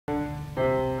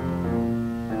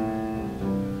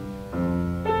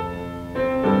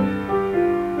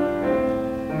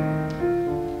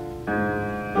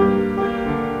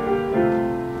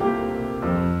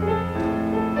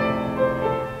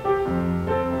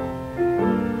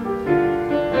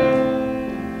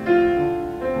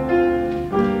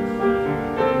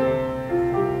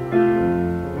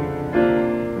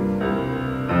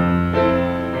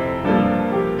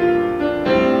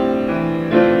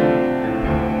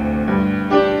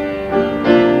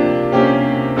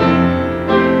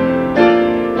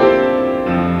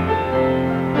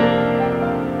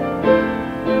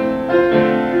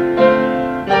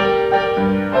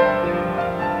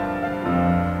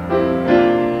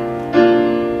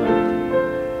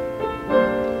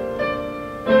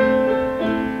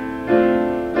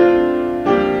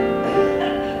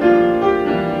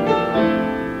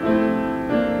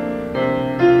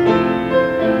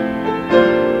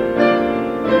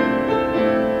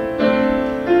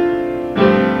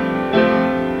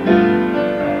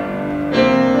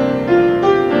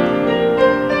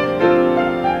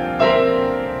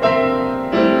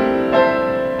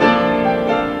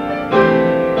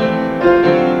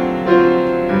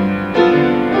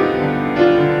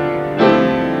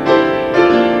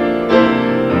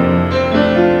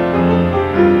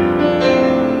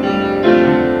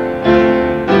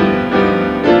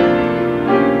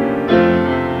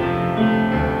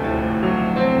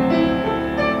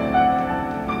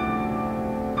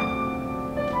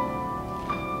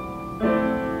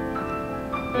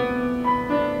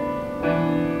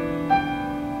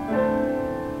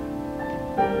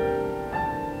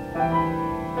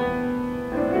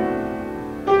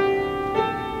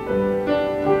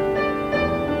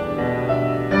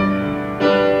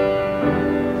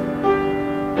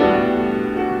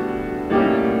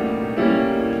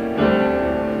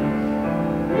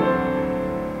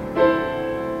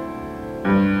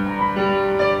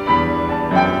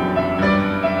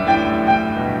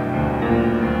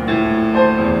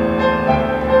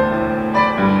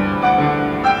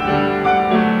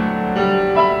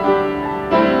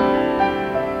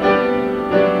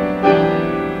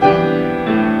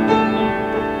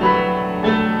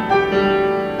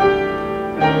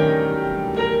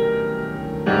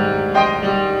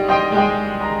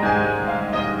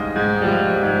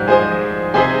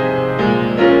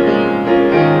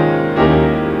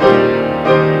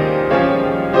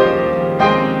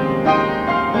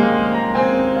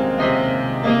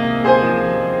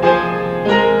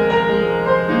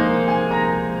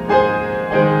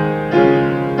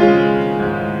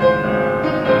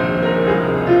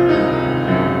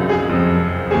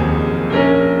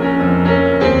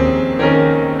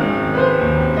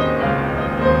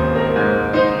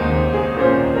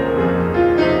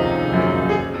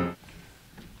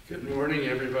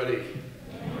everybody.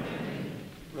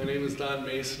 My name is Don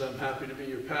Mason. I'm happy to be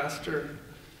your pastor.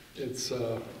 It's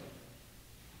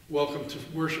welcome to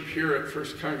worship here at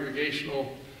First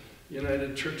Congregational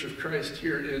United Church of Christ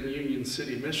here in Union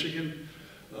City, Michigan.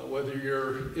 Whether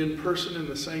you're in person in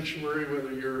the sanctuary,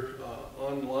 whether you're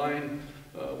online,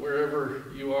 wherever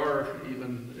you are,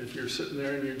 even if you're sitting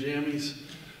there in your jammies,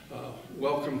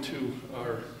 welcome to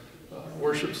our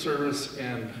worship service,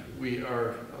 and we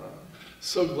are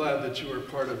so glad that you are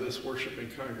part of this worshiping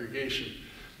congregation,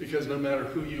 because no matter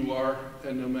who you are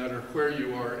and no matter where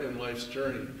you are in life's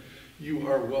journey, you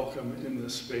are welcome in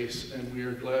this space, and we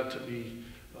are glad to be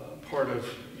part of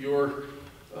your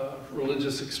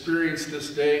religious experience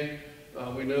this day.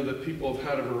 We know that people have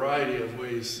had a variety of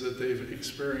ways that they've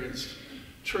experienced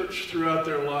church throughout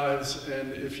their lives,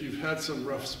 and if you've had some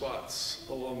rough spots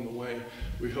along the way,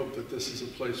 we hope that this is a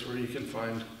place where you can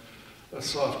find a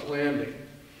soft landing.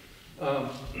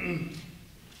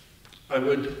 I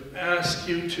would ask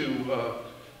you to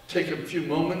take a few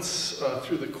moments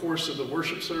through the course of the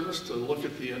worship service to look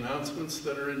at the announcements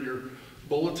that are in your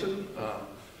bulletin.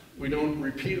 We don't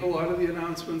repeat a lot of the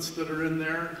announcements that are in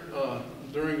there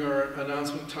during our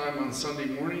announcement time on Sunday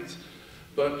mornings,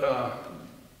 but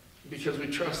because we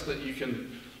trust that you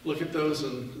can look at those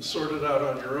and sort it out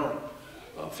on your own.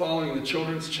 Following the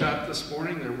children's chat this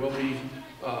morning, there will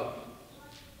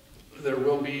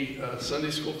be a Sunday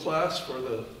school class for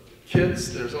the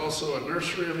kids. There's also a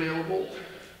nursery available,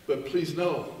 but please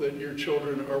know that your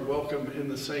children are welcome in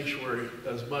the sanctuary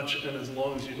as much and as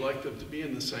long as you'd like them to be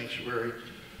in the sanctuary.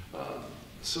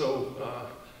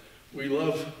 We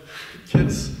love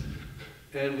kids,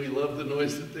 and we love the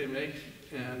noise that they make,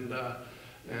 and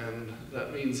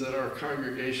that means that our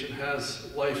congregation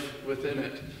has life within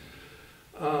it.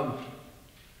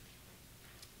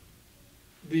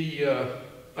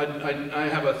 I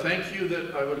have a thank you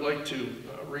that I would like to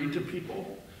read to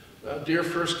people. Dear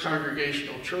First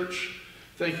Congregational Church,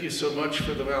 thank you so much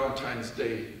for the Valentine's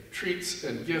Day treats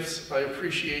and gifts. I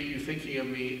appreciate you thinking of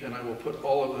me, and I will put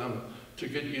all of them to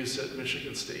good use at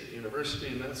Michigan State University,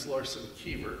 and that's Larson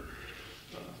Kiever.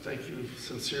 Thank you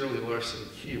sincerely, Larson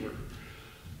Kiever.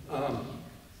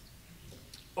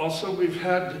 Also, we've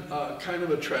had kind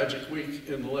of a tragic week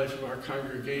in the life of our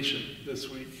congregation this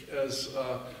week, as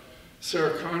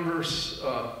Sarah Converse,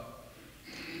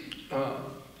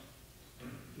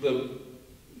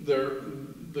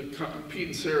 Pete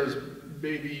and Sarah's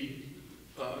baby,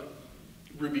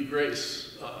 Ruby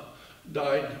Grace,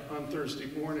 died on Thursday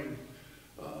morning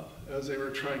as they were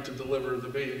trying to deliver the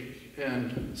baby.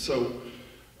 And so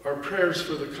our prayers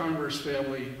for the Converse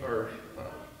family are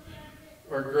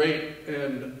great,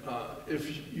 and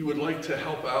if you would like to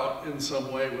help out in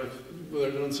some way with,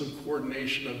 they're doing some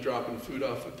coordination of dropping food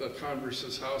off at the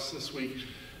Converse's house this week.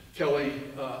 Kelly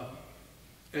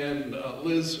and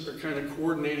Liz are kind of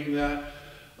coordinating that,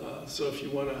 so if you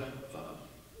want to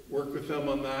work with them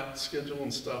on that,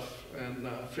 scheduling stuff, and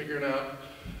figuring out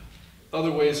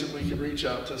other ways that we can reach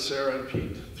out to Sarah and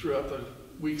Pete throughout the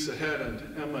weeks ahead,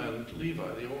 and Emma and Levi,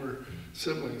 the older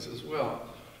siblings as well.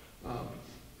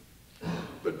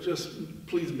 But just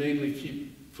please mainly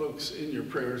keep folks in your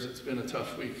prayers. It's been a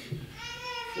tough week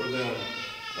for them.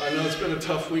 I know it's been a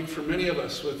tough week for many of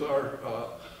us with our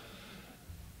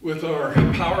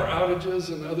power outages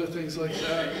and other things like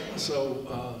that.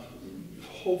 So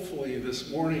hopefully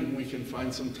this morning we can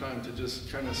find some time to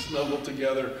just kind of snuggle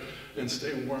together and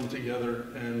stay warm together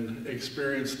and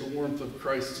experience the warmth of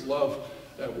Christ's love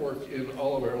at work in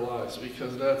all of our lives,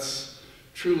 because that's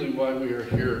truly why we are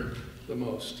here the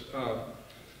most.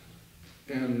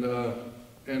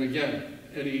 And again,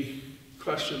 any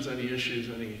questions, any issues,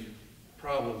 any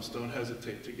problems, don't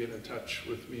hesitate to get in touch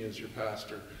with me as your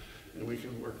pastor, and we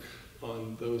can work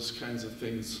on those kinds of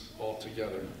things all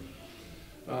together.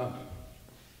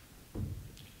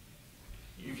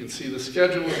 You can see the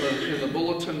schedule in the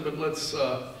bulletin, but let's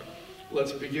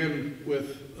begin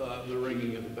with the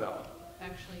ringing of the bell.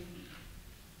 Actually.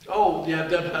 Oh, yeah,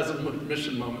 Deb has a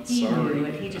mission moment.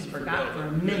 Sorry. He just forgot for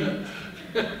a minute.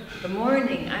 Good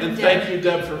morning, I'm and Deb. Thank you,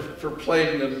 Deb, for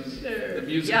playing the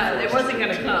music. Yeah, for us it wasn't going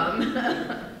to too. come.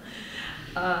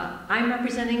 I'm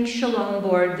representing Shalom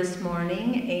Board this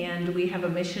morning, and we have a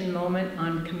mission moment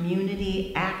on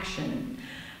community action.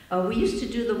 We used to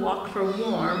do the Walk for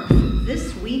Warmth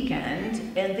this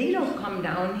weekend, and they don't come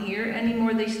down here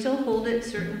anymore. They still hold it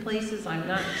certain places. I'm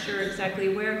not sure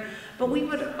exactly where, but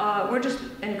we're just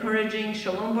encouraging.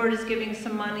 Shalom Board is giving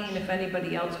some money, and if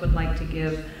anybody else would like to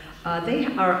give, they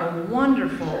are a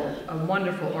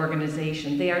wonderful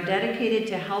organization. They are dedicated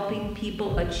to helping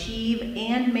people achieve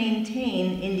and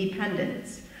maintain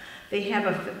independence. They have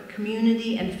a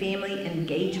community and family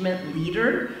engagement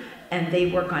leader, and they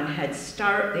work on Head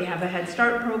Start. They have a Head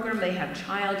Start program. They have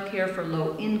childcare for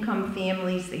low-income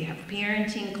families. They have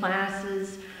parenting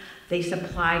classes. They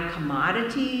supply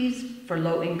commodities for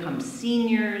low-income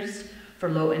seniors, for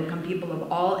low-income people of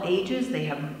all ages. They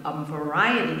have a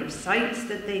variety of sites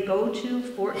that they go to,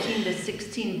 14 to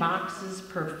 16 boxes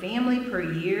per family per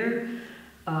year.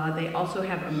 They also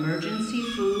have emergency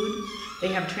food. They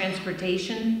have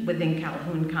transportation within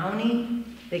Calhoun County.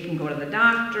 They can go to the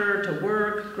doctor, to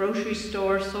work, grocery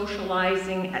store,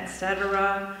 socializing,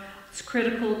 etc. It's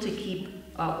critical to keep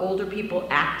older people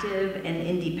active and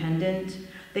independent.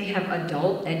 They have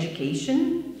adult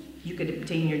education. You could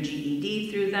obtain your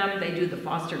GED through them. They do the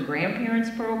foster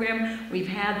grandparents program. We've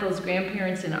had those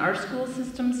grandparents in our school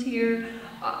systems here.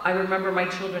 I remember my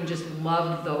children just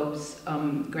loved those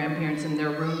grandparents in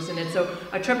their rooms, and it's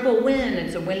a triple win.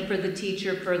 It's a win for the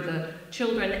teacher, for the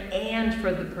children, and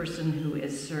for the person who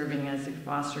is serving as a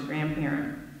foster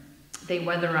grandparent. They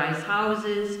weatherize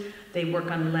houses. They work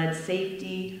on lead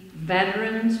safety,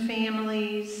 veterans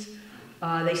families.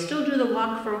 They still do the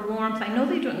walk for warmth. I know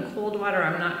they do it in Coldwater.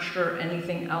 I'm not sure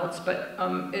anything else, but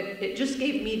it just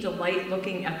gave me delight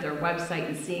looking at their website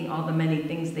and seeing all the many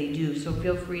things they do. So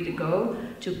feel free to go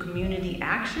to Community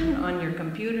Action on your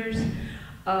computers.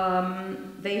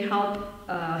 They help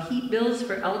heat bills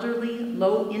for elderly,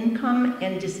 low income,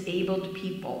 and disabled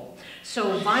people.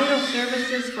 So vital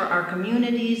services for our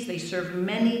communities. They serve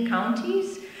many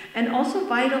counties. And also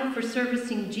vital for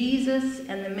servicing Jesus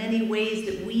and the many ways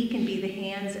that we can be the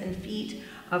hands and feet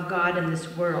of God in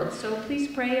this world. So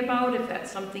please pray about if that's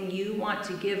something you want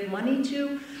to give money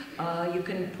to. You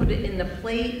can put it in the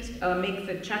plate, make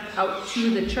the check out to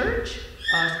the church.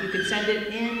 You can send it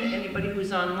in. Anybody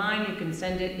who's online, you can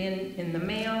send it in the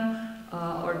mail.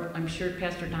 Or I'm sure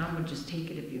Pastor Don would just take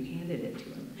it if you handed it to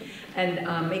him.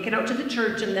 And make it out to the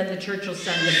church, and then the church will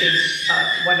send a big,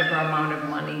 whatever amount of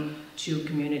money to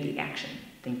Community Action.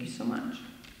 Thank you so much.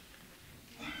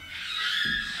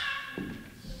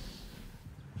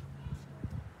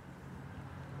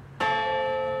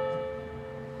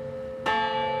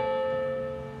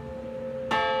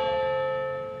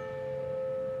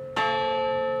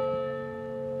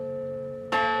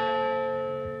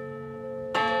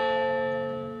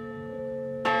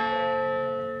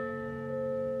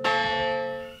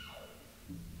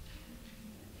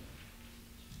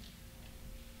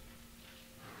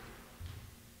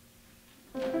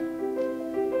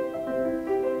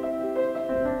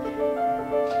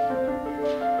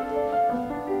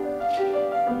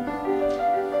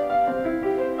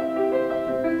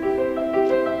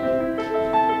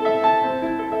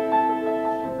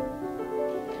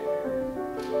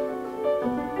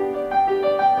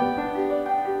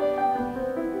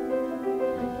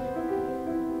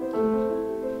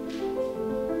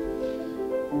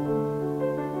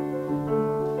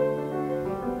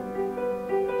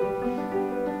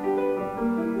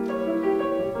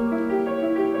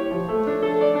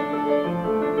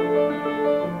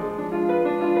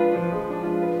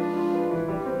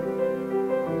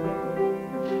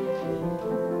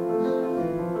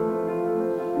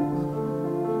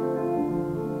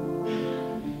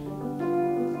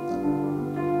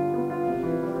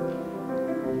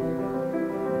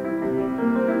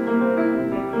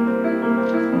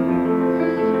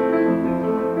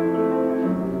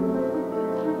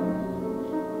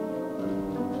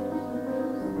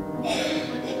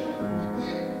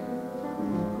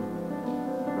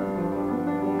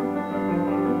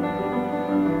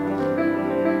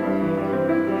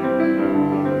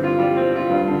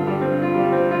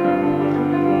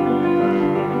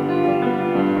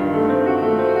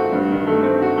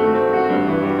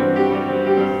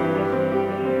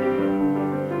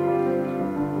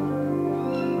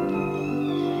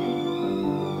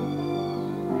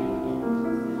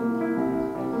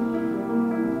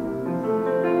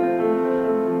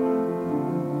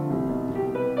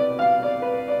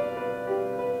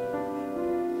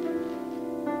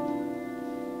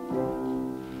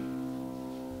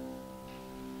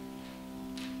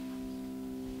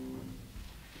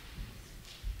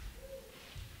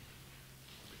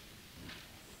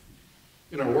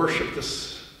 In our worship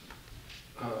this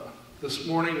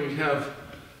morning, we have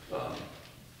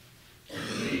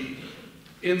the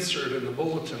insert in the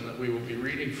bulletin that we will be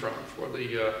reading from for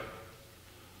the,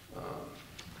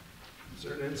 is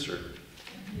there an insert?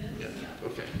 Yeah,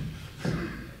 okay.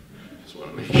 Just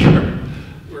want to make sure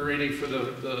we're reading for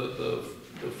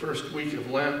the first week of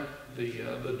Lent,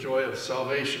 the Joy of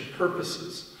Salvation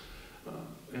Purposes,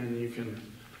 and you can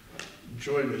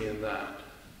join me in that.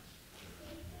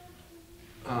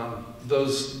 The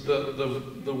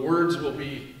words will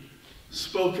be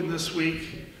spoken this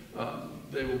week.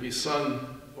 They will be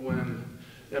sung when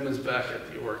Emma's back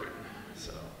at the organ.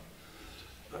 So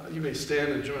you may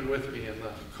stand and join with me in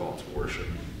the call to worship.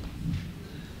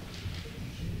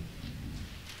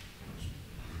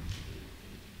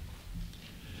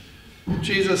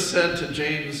 Jesus said to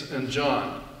James and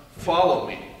John, "Follow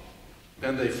me,"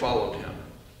 and they followed him.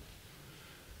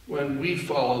 When we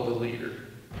follow the leader,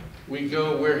 we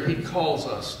go where he calls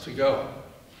us to go.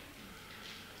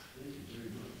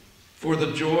 For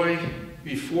the joy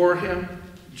before him,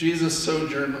 Jesus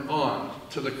sojourned on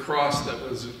to the cross that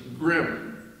was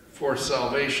grim for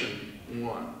salvation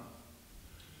won.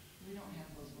 We don't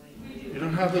have those words. You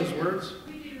don't have those words?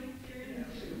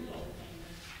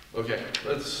 Okay,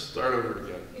 let's start over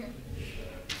again.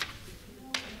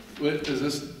 What is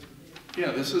this?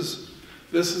 Yeah, this is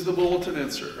the bulletin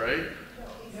insert, right?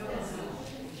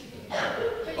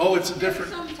 Oh, it's a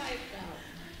different. Some type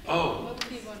now. Oh, What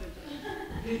do you want to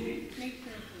do? Make sure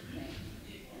it's the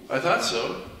same. I thought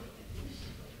so.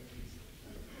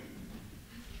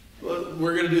 Well,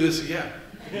 we're going to do this again.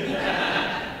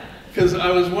 Because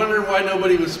I was wondering why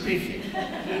nobody was speaking.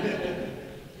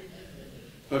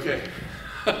 Okay.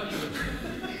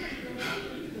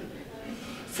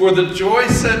 For the joy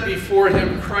set before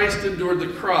him, Christ endured the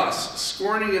cross,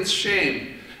 scorning its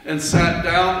shame, and sat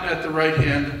down at the right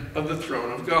hand of the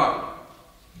throne of God.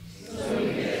 So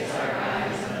we fix our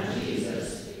eyes on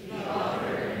Jesus, the author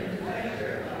and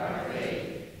perfecter of our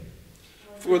faith.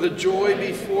 For the joy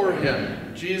before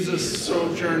him, Jesus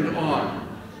sojourned on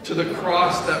to the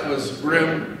cross that was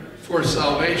grim for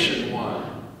salvation won.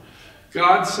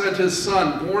 God sent his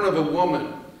Son, born of a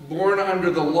woman, born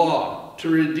under the law, to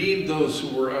redeem those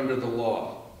who were under the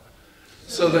law,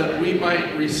 so that we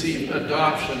might receive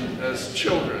adoption as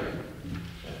children.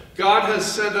 God has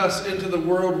sent us into the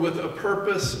world with a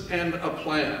purpose and a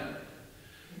plan.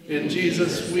 In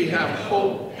Jesus we have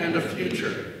hope and a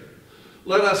future.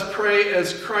 Let us pray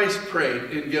as Christ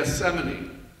prayed in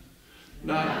Gethsemane.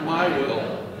 Not my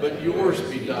will, but yours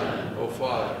be done, O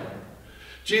Father.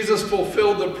 Jesus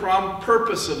fulfilled the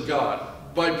purpose of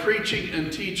God by preaching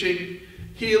and teaching,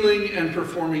 healing and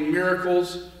performing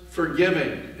miracles,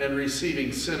 forgiving and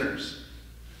receiving sinners.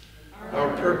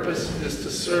 Our purpose is to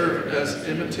serve as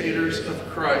imitators of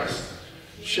Christ,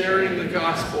 sharing the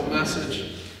gospel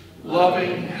message,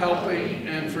 loving, helping,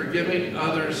 and forgiving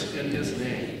others in his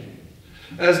name.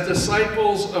 As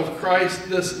disciples of Christ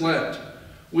this Lent,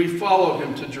 we follow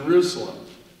him to Jerusalem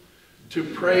to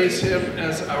praise him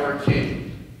as our King.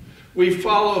 We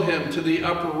follow him to the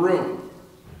upper room,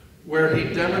 where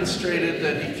he demonstrated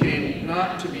that he came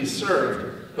not to be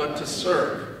served, but to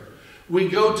serve. We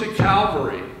go to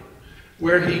Calvary,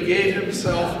 where he gave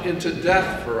himself into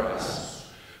death for us.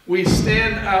 We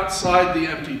stand outside the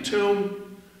empty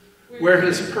tomb, where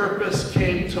his purpose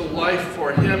came to life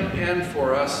for him and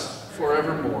for us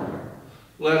forevermore.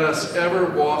 Let us ever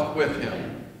walk with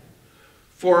him.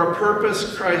 For a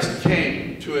purpose Christ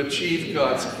came to achieve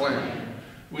God's plan.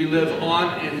 We live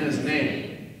on in his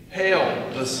name. Hail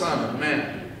the Son of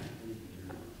Man.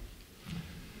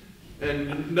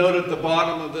 And note at the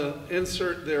bottom of the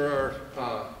insert there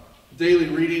are daily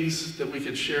readings that we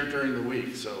could share during the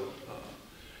week. So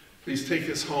please take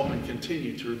this home and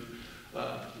continue to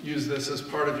use this as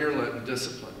part of your Lenten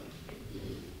discipline.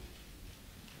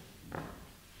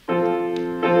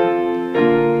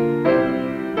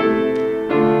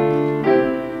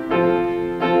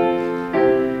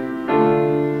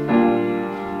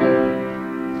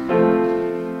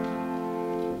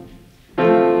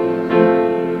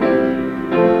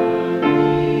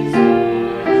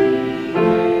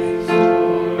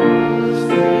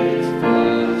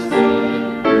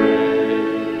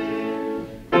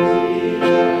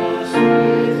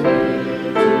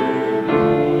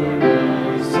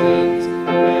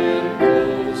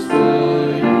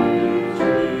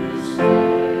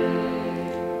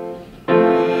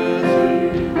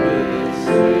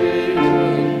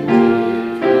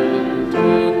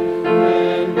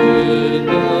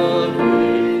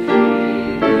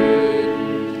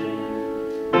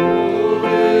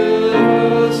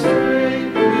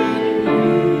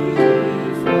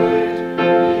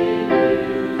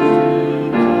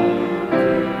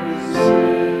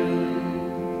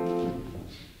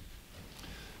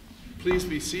 Please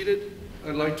be seated.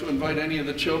 I'd like to invite any of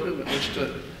the children that wish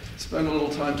to spend a little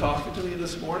time talking to me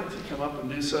this morning to come up and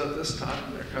do so at this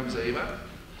time. There comes Ava.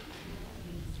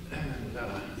 And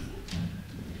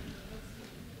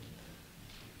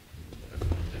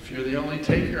if you're the only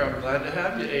taker, I'm glad to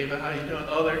have you, Ava. How you doing?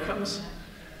 Oh, there comes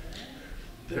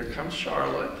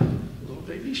Charlotte, little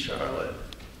baby Charlotte.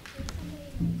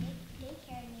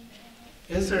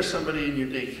 Is there somebody in your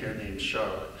daycare named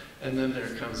Charlotte? And then there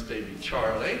comes baby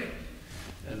Charlie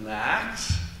and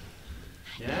Max.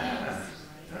 Yeah,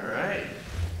 all right.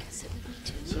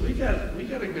 So we got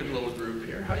a good little group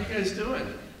here. How you guys doing?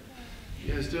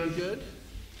 You guys doing good?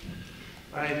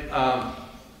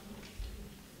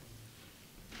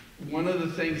 One of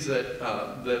the things that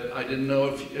I didn't know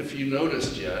if you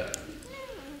noticed yet,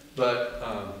 but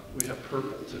we have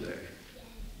purple today.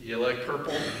 You like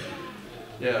purple?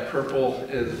 Yeah, purple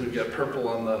is, we've got purple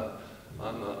on the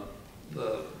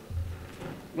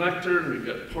lectern, we've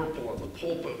got purple on the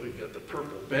pulpit, we've got the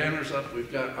purple banners up,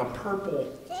 we've got a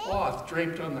purple cloth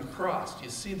draped on the cross. Do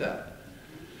you see that?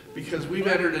 Because we've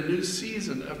entered a new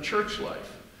season of church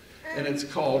life, and it's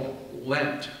called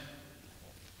Lent.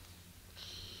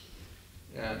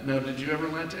 Yeah. Now, did you ever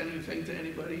lent anything to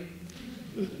anybody?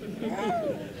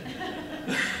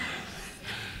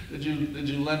 Did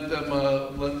you lend them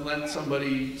lend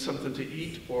somebody something to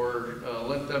eat, or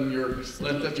lend them your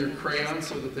crayon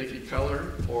so that they could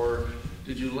color, or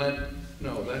did you lend?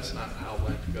 No, that's not how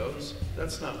Lent goes.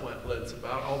 That's not what Lent's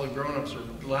about. All the grown-ups are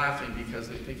laughing because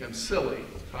they think I'm silly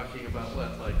talking about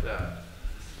Lent like that.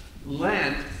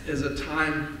 Lent is a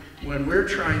time when we're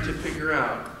trying to figure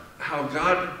out how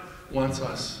God wants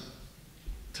us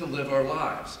to live our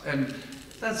lives, and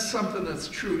that's something that's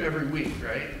true every week,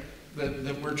 right?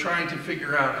 That we're trying to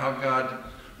figure out how God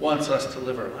wants us to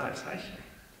live our lives.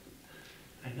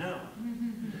 I know.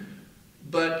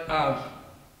 But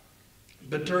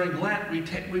during Lent, we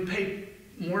pay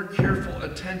more careful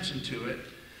attention to it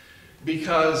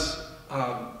because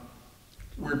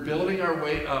we're building our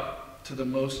way up to the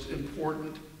most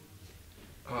important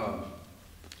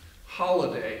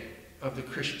holiday of the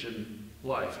Christian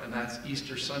life, and that's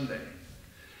Easter Sunday.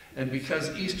 And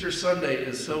because Easter Sunday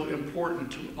is so important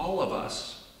to all of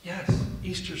us, yes,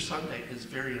 Easter Sunday is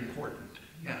very important,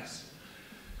 yes.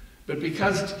 But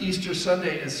because Easter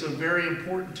Sunday is so very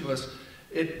important to us,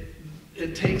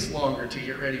 it takes longer to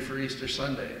get ready for Easter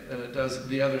Sunday than it does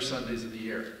the other Sundays of the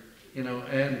year, you know.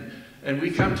 And we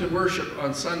come to worship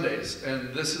on Sundays,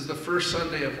 and this is the first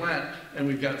Sunday of Lent, and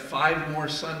we've got 5 more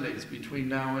Sundays between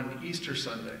now and Easter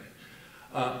Sunday.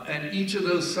 And each of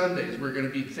those Sundays, we're going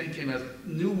to be thinking of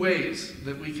new ways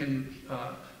that we can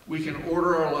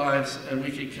order our lives and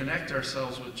we can connect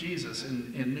ourselves with Jesus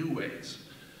in new ways.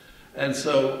 And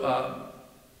so,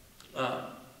 I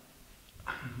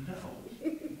know,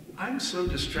 I'm so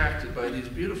distracted by these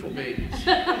beautiful babies.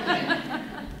 I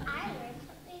learned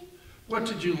something. What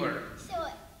did you learn? So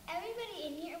everybody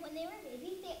in here, when they were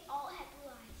babies, they all had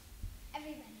blue eyes.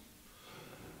 Everybody.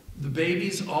 The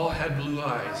babies all had blue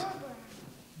eyes.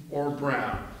 Or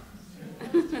brown.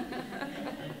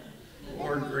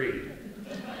 Or green.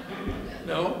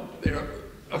 No? They're,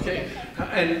 okay.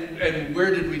 And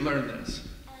where did we learn this?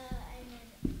 I learned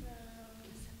it from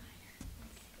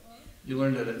school. You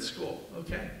learned it at school.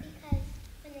 Okay. Because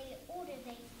when they get older,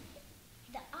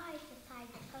 the eyes decide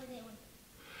what color they want.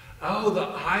 Oh,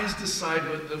 the eyes decide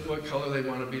what color they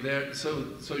want to be there.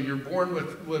 So you're born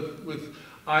with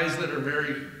eyes that are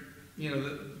very, you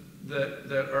know,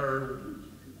 that are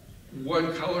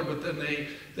one color, but then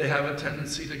they have a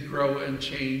tendency to grow and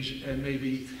change and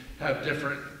maybe have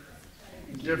different.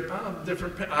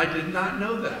 I did not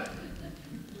know that.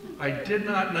 I did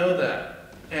not know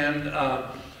that. And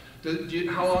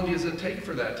how long does it take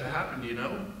for that to happen? Do you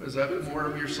know? Is that more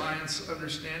of your science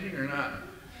understanding or not?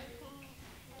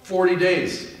 40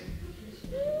 days.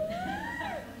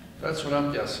 That's what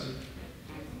I'm guessing.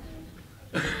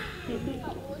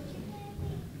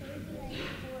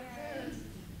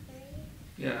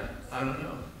 Yeah, I don't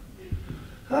know.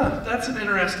 Huh, that's an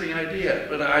interesting idea,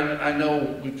 but I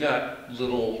know we've got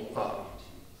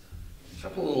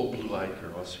couple little blue-eyed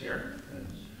girls here,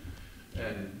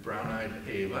 and brown-eyed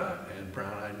Ava, and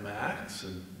brown-eyed Max,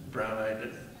 and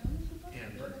brown-eyed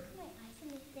Amber. Look at my eyes and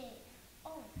they say,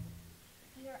 "Oh,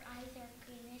 your eyes are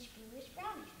greenish, bluish,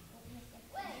 brownish." And I said,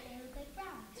 "Well, they look like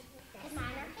brown." And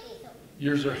mine are hazel.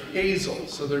 Yours are hazel,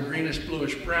 so they're greenish,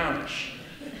 bluish, brownish.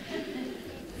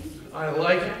 I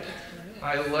like it.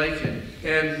 I like it.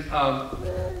 And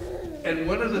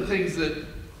one of the things that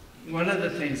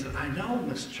I know,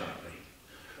 Miss Charlie.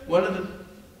 What are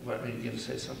you going to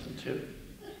say something too?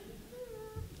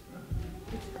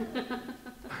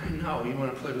 I know you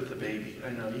want to play with the baby. I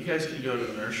know you guys can go to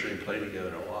the nursery and play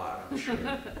together a lot, I'm sure.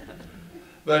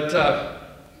 But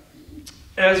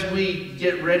as we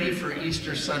get ready for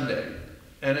Easter Sunday,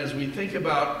 and as we think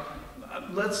about,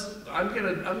 I'm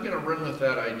gonna run with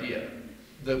that idea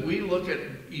that we look at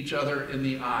each other in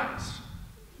the eyes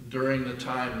during the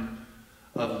time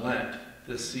of Lent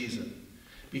this season,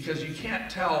 because you can't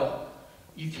tell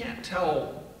you can't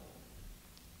tell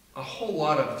a whole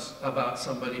lot about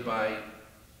somebody by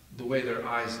the way their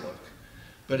eyes look.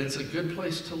 But it's a good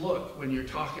place to look when you're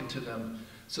talking to them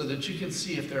so that you can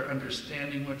see if they're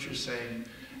understanding what you're saying,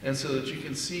 and so that you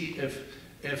can see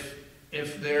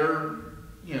if they're,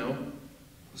 you know,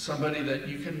 somebody that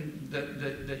you can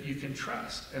that you can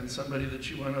trust, and somebody that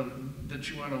you want to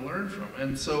learn from.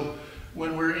 And so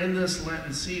when we're in this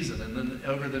Lenten season, and then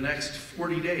over the next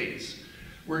 40 days,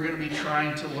 we're going to be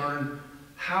trying to learn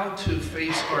how to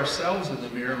face ourselves in the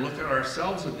mirror, look at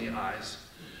ourselves in the eyes,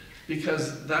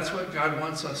 because that's what God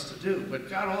wants us to do. But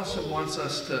God also wants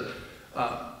us to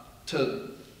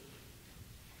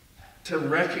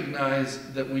recognize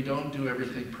that we don't do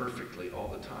everything perfectly all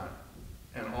the time.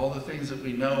 And all the things that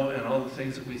we know and all the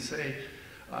things that we say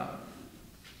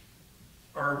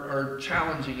are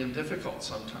challenging and difficult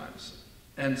sometimes.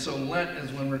 And so Lent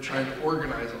is when we're trying to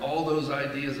organize all those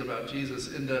ideas about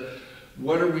Jesus into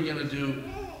what are we going to do,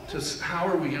 how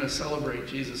are we going to celebrate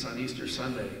Jesus on Easter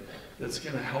Sunday that's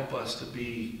going to help us to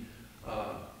be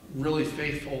really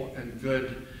faithful and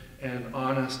good and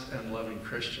honest and loving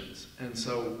Christians. And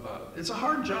so it's a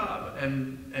hard job,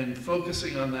 and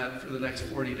focusing on that for the next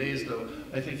 40 days, though,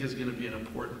 I think is going to be an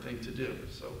important thing to do.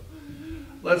 So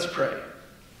let's pray.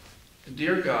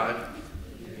 Dear God,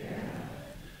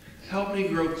 help me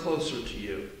grow closer to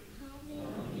you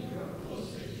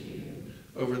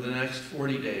over the next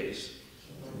 40 days,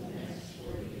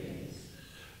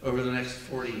 over the next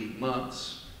 40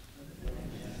 months,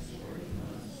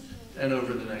 and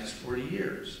over the next 40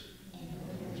 years.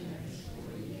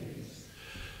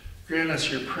 Grant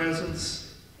us your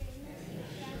presence,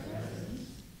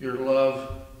 your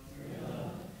love,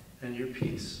 and your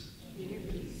peace.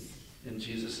 In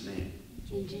Jesus' name.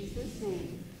 In Jesus'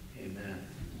 name. Amen.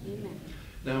 Amen.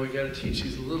 Now we got to teach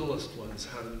these littlest ones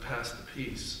how to pass the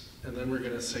peace. And then we're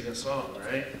going to sing a song,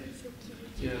 right?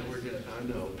 Yeah, we're going to, I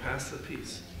know, pass the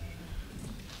peace.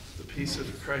 The peace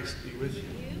of Christ be with you.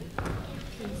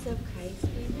 Peace of Christ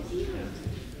be with you.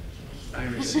 I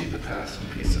receive the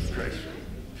peace of Christ.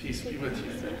 Peace be with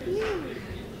you.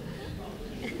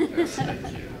 Yes, thank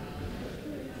you.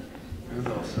 And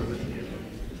also with you.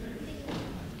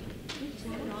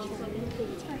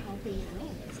 Thanks for helping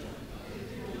out.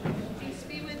 Peace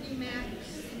be with you, Max.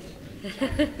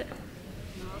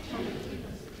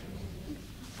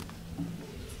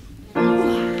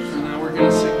 And now we're going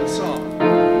to sing the song.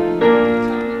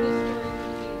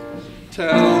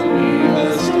 Tell me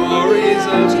the stories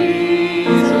of Jesus.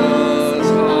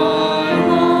 I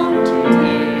long to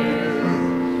hear.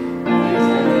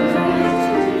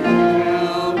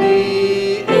 Tell me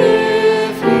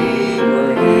if he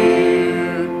were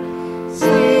here.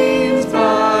 Scenes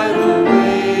by the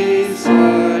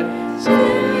wayside,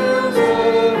 sails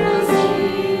of the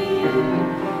sea.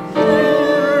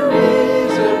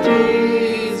 Memories of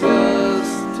Jesus,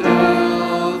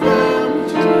 tell them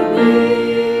to me.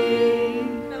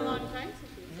 Been a long time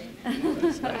since we've seen it.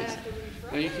 That's nice.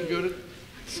 Now you can go to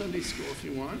Sunday school if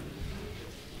you want.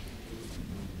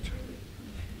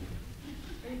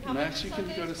 Max, you can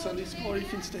go to Sunday school or you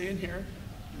can stay in here.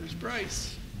 There's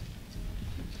Bryce.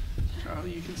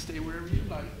 Charlie, you can stay wherever you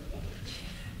like.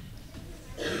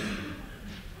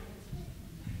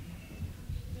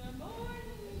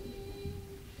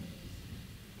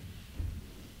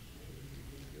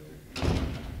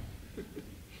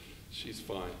 She's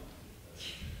fine.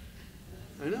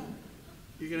 I know.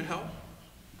 You gonna help?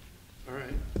 All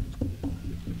right.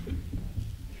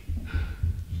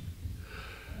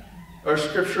 Our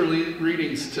scripture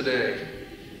readings today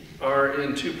are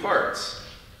in two parts.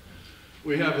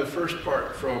 We have the first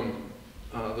part from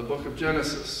the book of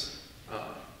Genesis.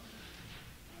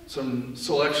 Some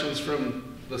selections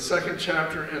from the second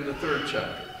chapter and the third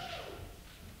chapter.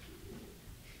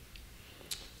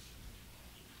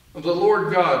 The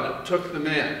Lord God took the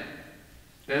man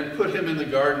and put him in the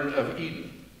Garden of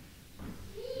Eden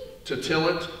to till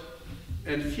it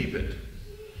and keep it.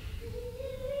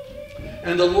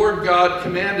 And the Lord God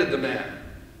commanded the man,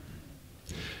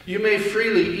 "You may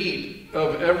freely eat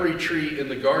of every tree in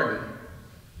the garden,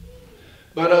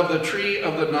 but of the tree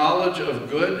of the knowledge of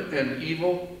good and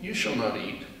evil you shall not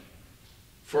eat,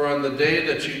 for on the day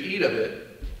that you eat of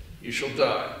it, you shall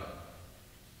die."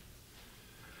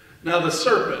 Now the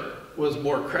serpent was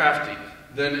more crafty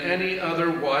than any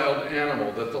other wild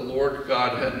animal that the Lord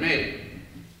God had made.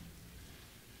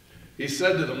 He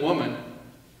said to the woman,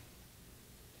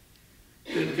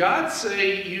 "Did God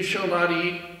say you shall not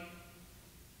eat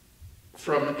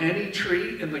from any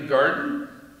tree in the garden?"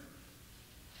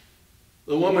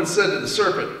 The woman said to the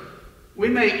serpent, "We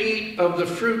may eat of the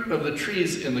fruit of the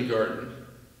trees in the garden,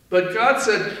 But God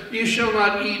said, you shall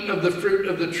not eat of the fruit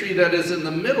of the tree that is in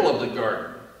the middle of the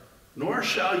garden, nor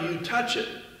shall you touch it,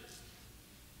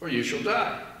 or you shall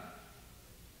die.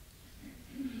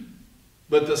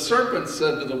 But the serpent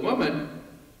said to the woman,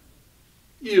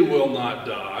 you will not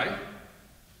die.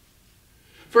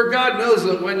 For God knows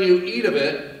that when you eat of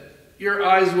it, your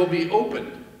eyes will be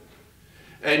opened,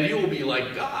 and you will be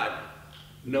like God,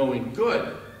 knowing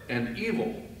good and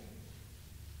evil.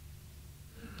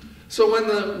 So when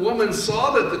the woman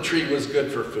saw that the tree was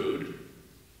good for food,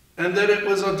 and that it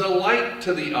was a delight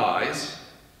to the eyes,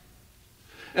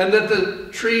 and that the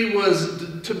tree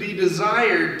was to be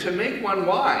desired to make one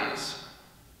wise,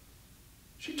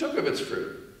 she took of its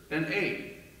fruit and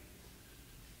ate.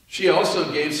 She also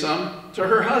gave some to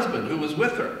her husband who was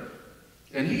with her,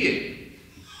 and he ate.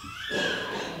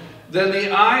 Then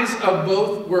the eyes of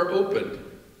both were opened,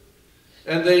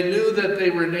 and they knew that they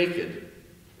were naked,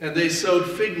 and they sewed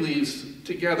fig leaves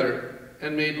together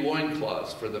and made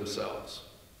loincloths for themselves.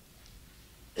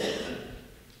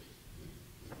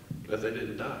 But they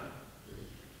didn't die.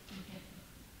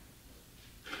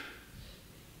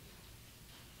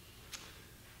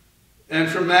 And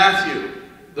from Matthew,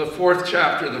 the 4th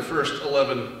chapter, the first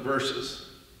 11 verses.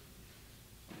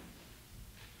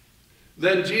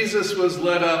 Then Jesus was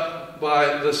led up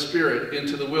by the Spirit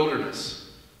into the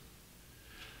wilderness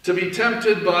to be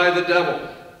tempted by the devil.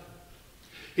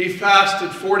 He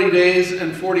fasted 40 days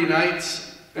and 40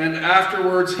 nights, and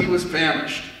afterwards he was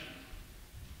famished.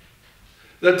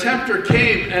 The tempter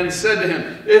came and said to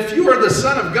him, if you are the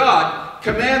Son of God,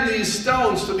 command these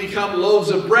stones to become loaves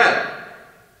of bread.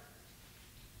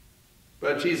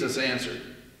 But Jesus answered,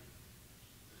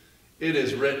 it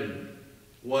is written,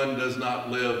 one does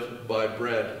not live by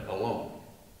bread alone,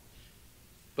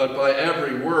 but by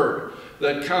every word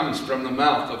that comes from the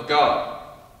mouth of God.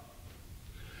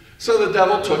 So the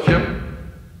devil took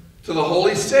him to the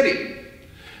holy city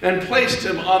and placed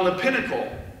him on the pinnacle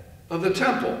of the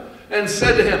temple and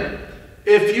said to him,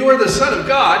 if you are the Son of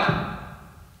God,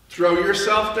 throw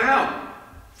yourself down,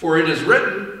 for it is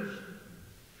written,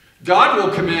 God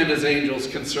will command his angels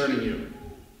concerning you,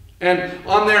 and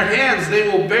on their hands they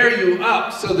will bear you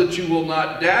up so that you will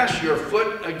not dash your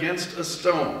foot against a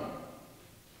stone.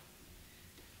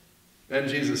 And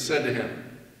Jesus said to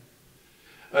him,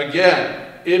 again,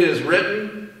 it is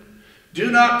written, do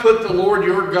not put the Lord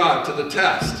your God to the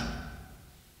test.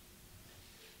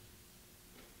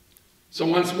 So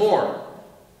once more,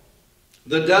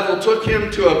 the devil took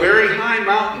him to a very high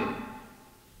mountain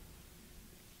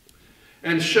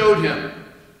and showed him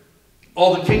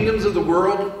all the kingdoms of the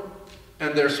world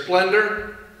and their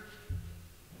splendor.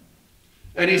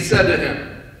 And he said to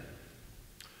him,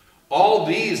 all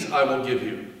these I will give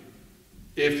you,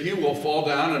 if you will fall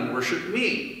down and worship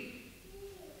me.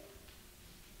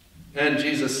 And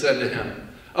Jesus said to him,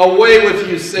 away with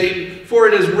you, Satan, for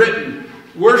it is written,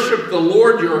 worship the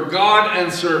Lord your God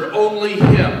and serve only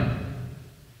him.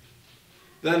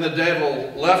 Then the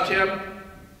devil left him,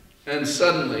 and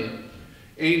suddenly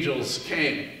angels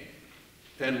came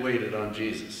and waited on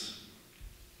Jesus.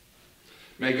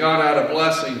 May God add a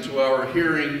blessing to our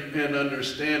hearing and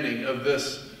understanding of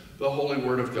this, the holy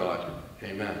word of God.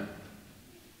 Amen.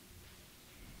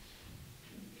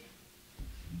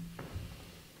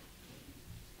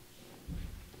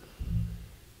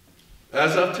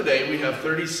 As of today, we have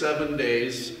 37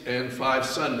 days and 5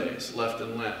 Sundays left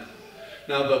in Lent.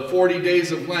 Now, the 40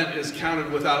 days of Lent is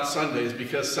counted without Sundays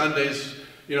because Sundays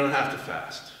you don't have to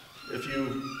fast. If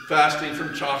you're fasting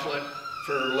from chocolate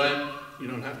for Lent, you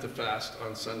don't have to fast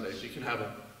on Sundays. You can have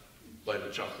a bite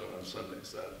of chocolate on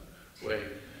Sundays. That way,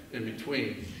 in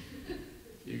between,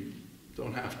 you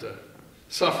don't have to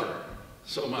suffer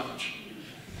so much.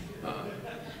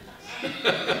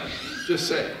 Just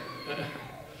saying.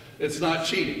 It's not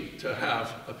cheating to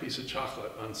have a piece of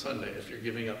chocolate on Sunday if you're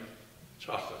giving up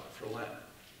chocolate for Lent.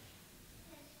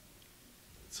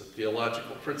 It's a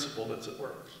theological principle that's at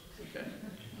work. Okay?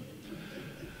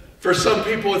 For some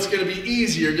people, it's going to be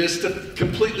easier just to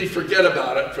completely forget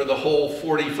about it for the whole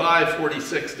 45,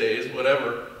 46 days,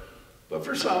 whatever. But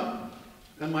for some,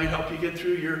 that might help you get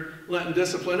through your Lenten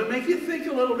discipline and make you think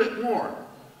a little bit more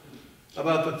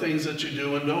about the things that you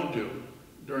do and don't do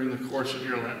during the course of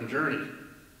your Lenten journey.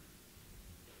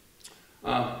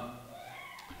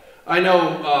 I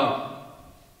know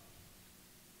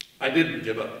I didn't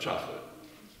give up chocolate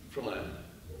for Lent,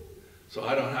 so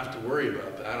I don't have to worry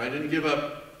about that. I didn't give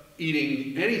up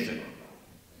eating anything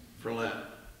for Lent.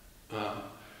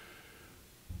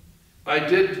 I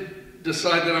did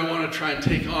decide that I want to try and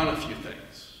take on a few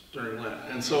things during Lent,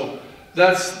 and so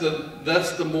that's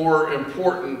the more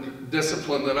important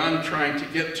discipline that I'm trying to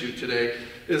get to today,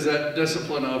 is that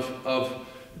discipline of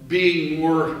being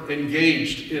more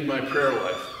engaged in my prayer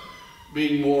life,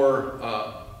 being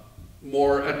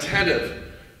more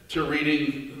attentive to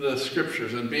reading the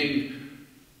scriptures, and being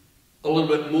a little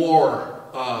bit more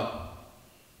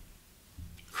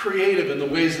creative in the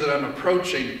ways that I'm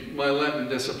approaching my Lenten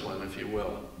discipline, if you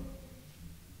will.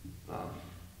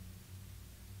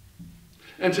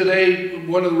 And today,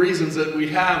 one of the reasons that we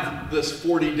have this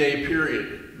 40-day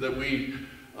period that we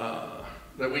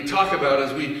talk about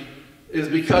is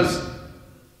because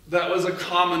that was a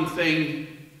common thing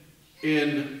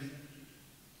in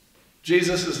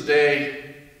Jesus'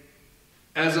 day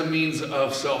as a means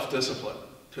of self-discipline,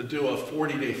 to do a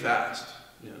 40-day fast.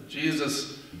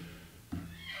 Jesus,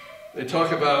 they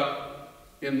talk about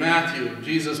in Matthew,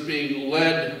 Jesus being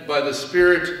led by the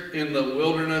Spirit in the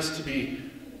wilderness to be,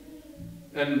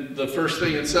 and the first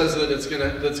thing it says that's going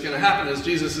to happen is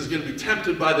Jesus is going to be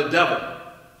tempted by the devil.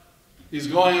 He's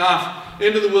going off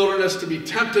into the wilderness to be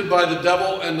tempted by the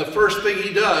devil, and the first thing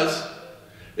he does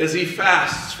is he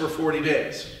fasts for 40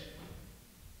 days.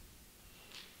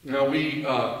 Now, we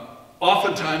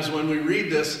oftentimes when we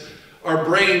read this, our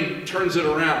brain turns it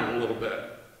around a little bit.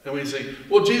 And we say,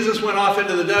 well, Jesus went off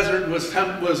into the desert and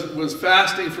was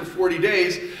fasting for 40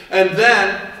 days, and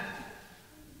then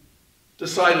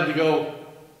decided to go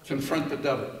confront the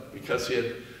devil because he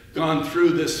had gone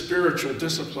through this spiritual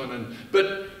discipline.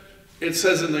 But it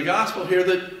says in the gospel here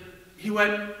that he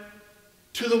went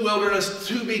to the wilderness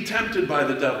to be tempted by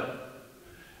the devil.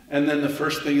 And then the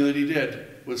first thing that he did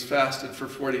was fasted for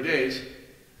 40 days.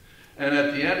 And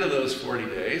at the end of those 40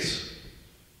 days,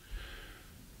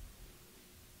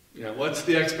 what's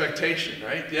the expectation,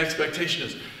 right? The expectation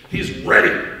is he's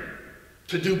ready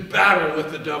to do battle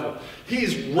with the devil.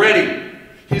 He's ready.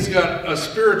 He's got a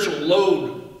spiritual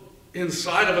load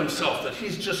inside of himself that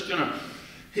he's just gonna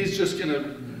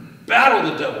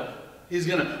battle the devil. He's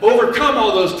gonna overcome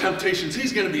all those temptations.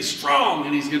 He's gonna be strong,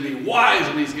 and he's gonna be wise,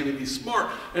 and he's gonna be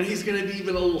smart, and he's gonna be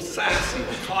even a little sassy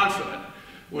and confident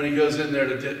when he goes in there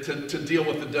to deal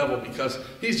with the devil, because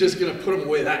he's just gonna put him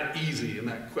away that easy and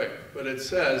that quick. But it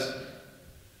says,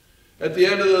 at the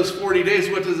end of those 40 days,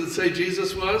 what does it say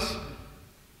Jesus was?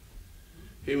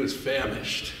 He was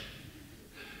famished.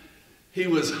 He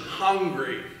was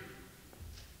hungry.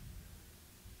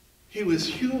 He was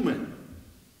human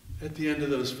at the end of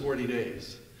those 40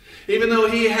 days. Even though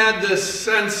he had this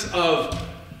sense of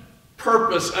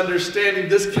purpose, understanding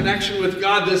this connection with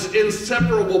God, this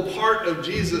inseparable part of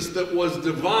Jesus that was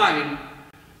divine,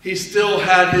 he still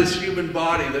had his human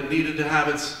body that needed to have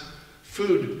its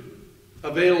food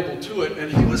available to it,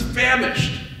 and he was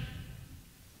famished.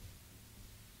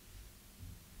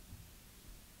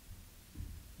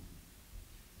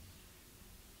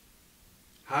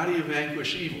 How do you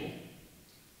vanquish evil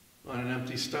on an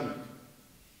empty stomach?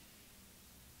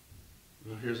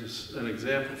 Well, here's an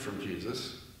example from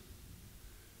Jesus.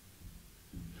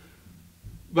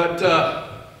 But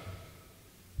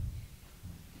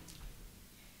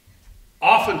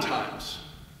oftentimes,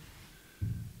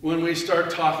 when we start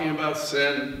talking about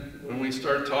sin, when we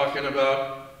start talking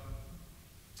about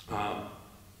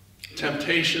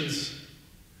temptations,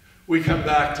 we come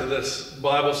back to this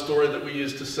Bible story that we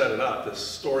used to set it up, this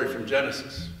story from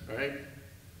Genesis, right?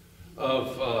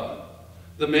 Of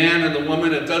the man and the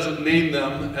woman. It doesn't name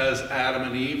them as Adam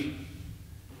and Eve.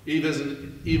 Eve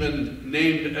isn't even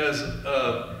named as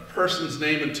a person's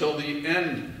name until the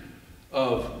end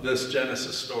of this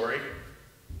Genesis story.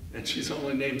 And she's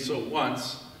only named so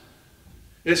once.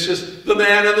 It's just the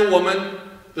man and the woman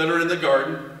that are in the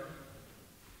garden.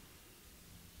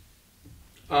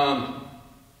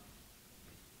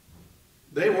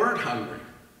 They weren't hungry.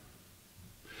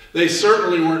 They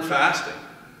certainly weren't fasting.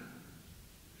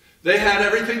 They had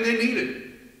everything they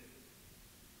needed.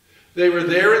 They were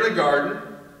there in the garden.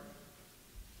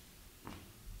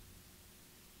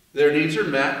 Their needs are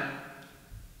met.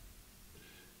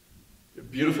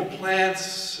 Beautiful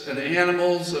plants and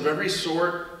animals of every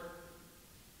sort.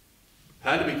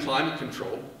 Had to be climate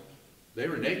controlled. They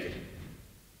were naked.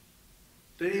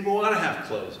 They didn't even want to have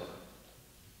clothes on.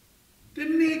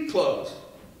 Didn't need clothes.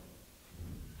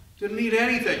 Didn't need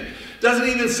anything. Doesn't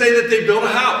even say that they built a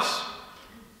house.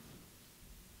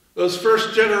 Those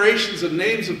first generations of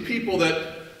names of people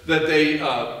that they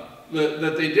did,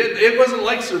 it wasn't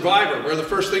like Survivor, where the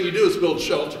first thing you do is build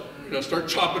shelter. Start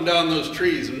chopping down those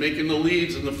trees and making the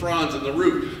leaves and the fronds and the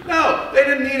roof. No, they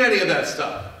didn't need any of that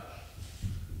stuff.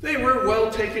 They were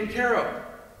well taken care of.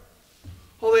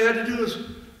 All they had to do was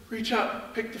reach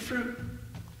out, pick the fruit.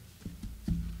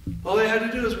 All they had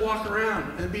to do is walk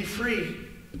around and be free.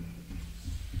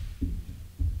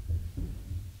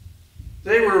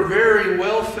 They were very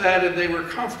well fed and they were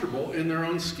comfortable in their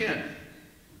own skin.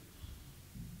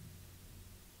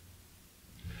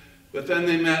 But then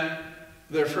they met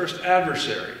their first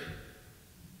adversary.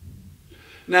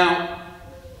 Now,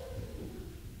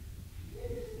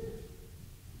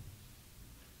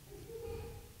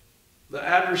 the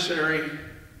adversary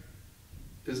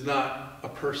is not a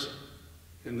person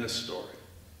in this story.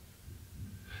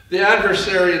 The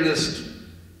adversary in this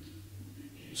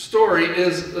story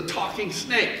is the talking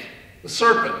snake, the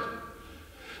serpent,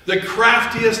 the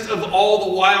craftiest of all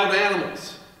the wild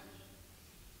animals.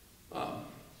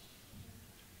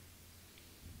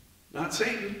 Not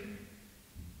Satan.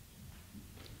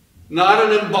 Not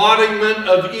an embodiment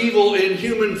of evil in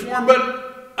human form,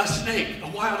 but a snake, a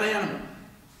wild animal.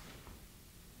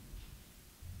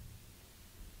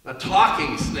 A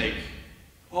talking snake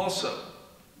also.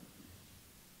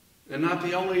 And not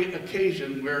the only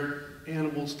occasion where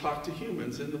animals talk to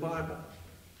humans in the Bible.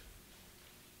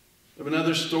 We have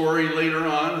another story later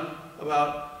on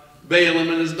about Balaam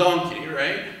and his donkey,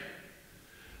 right?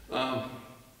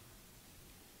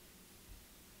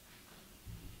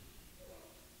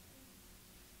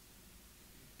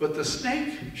 But the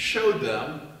snake showed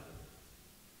them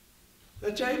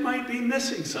that they might be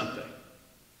missing something.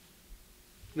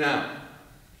 Now,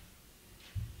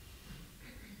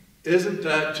 isn't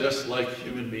that just like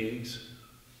human beings?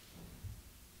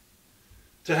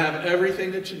 To have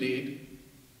everything that you need,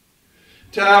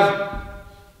 to have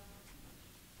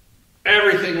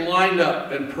everything lined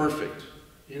up and perfect.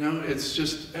 You know, it's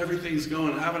just everything's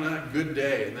going, having a good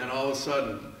day, and then all of a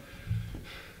sudden,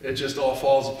 it just all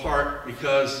falls apart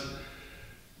because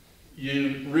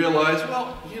you realize,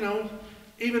 well, you know,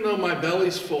 even though my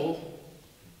belly's full,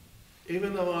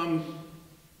 even though I'm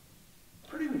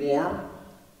pretty warm,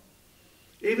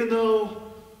 even though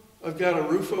I've got a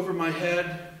roof over my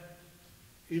head,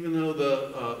 even though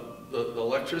the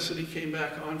electricity came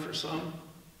back on for some,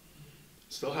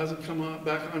 still hasn't come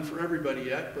back on for everybody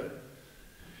yet, but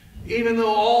even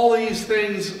though all these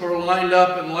things are lined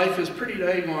up and life is pretty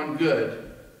daggone good,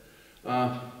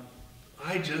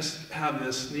 I just have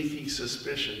this sneaking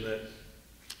suspicion that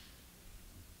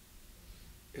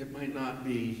it might not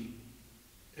be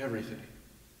everything.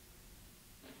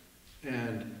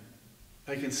 And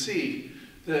I can see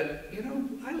that, you know,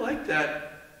 I like that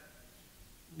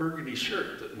burgundy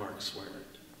shirt that Mark's wearing.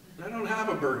 I don't have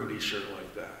a burgundy shirt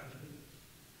like that.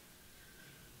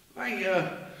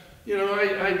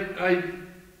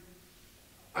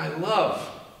 I love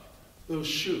those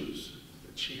shoes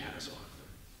that she has on.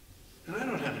 And I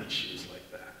don't have any shoes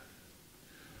like that.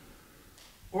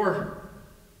 Or,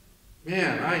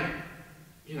 man, I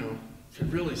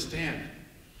could really stand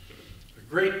a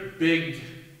great big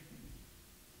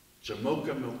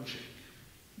Jamocha milkshake.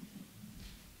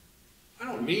 I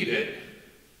don't need it,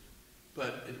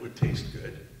 but it would taste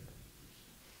good.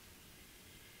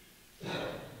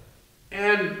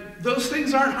 And those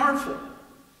things aren't harmful,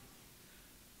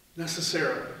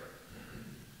 necessarily.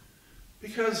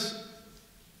 Because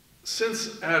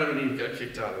since Adam and Eve got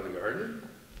kicked out of the garden,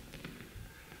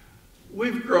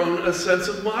 we've grown a sense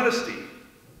of modesty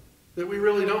that we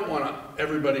really don't want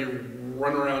everybody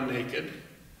run around naked.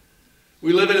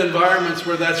 We live in environments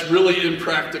where that's really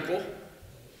impractical.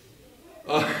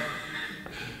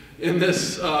 In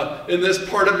this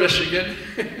part of Michigan,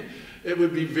 it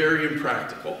would be very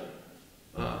impractical.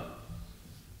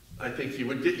 I think you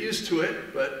would get used to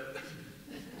it, but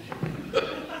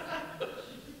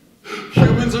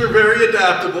humans are very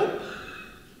adaptable.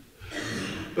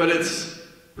 But it's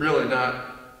really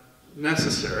not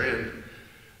necessary, and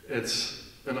it's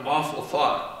an awful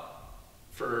thought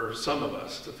for some of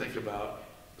us to think about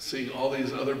seeing all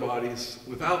these other bodies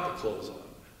without the clothes on.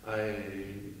 I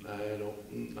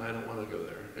don't want to go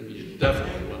there, and you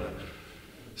definitely want to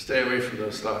stay away from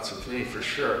those thoughts with me for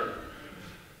sure.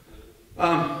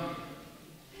 But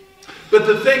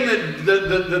the thing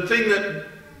that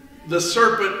the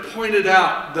serpent pointed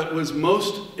out that was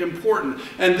most important,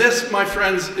 and this, my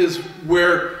friends, is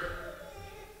where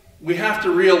we have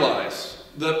to realize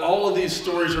that all of these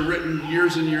stories are written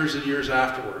years and years and years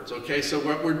afterwards. Okay, so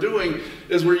what we're doing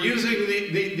is we're using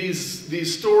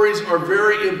these stories are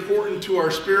very important to our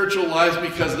spiritual lives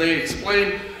because they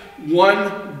explain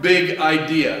one big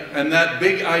idea, and that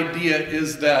big idea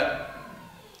is that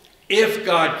if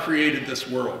God created this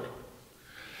world,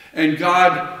 and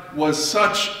God was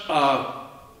such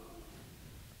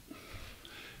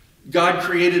God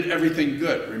created everything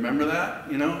good. Remember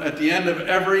that? You know, at the end of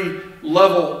every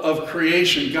level of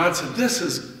creation, God said, "This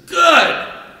is good."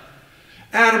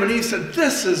 Adam and Eve said,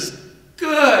 this is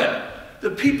good.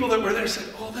 The people that were there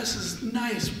said, oh, this is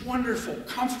nice, wonderful,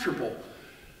 comfortable.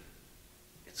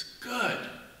 It's good.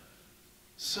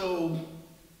 So,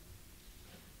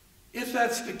 if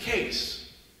that's the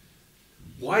case,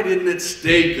 why didn't it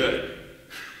stay good?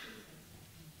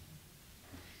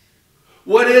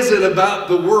 What is it about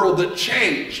the world that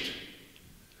changed?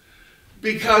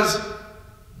 Because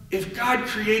if God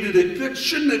created it good,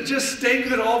 shouldn't it just stay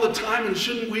good all the time? And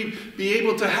shouldn't we be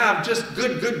able to have just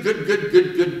good, good, good, good,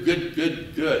 good, good, good,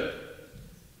 good, good,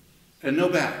 and no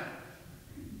bad?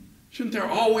 Shouldn't there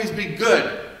always be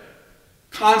good,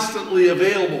 constantly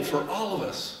available for all of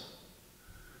us?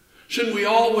 Shouldn't we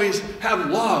always have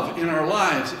love in our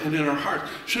lives and in our hearts?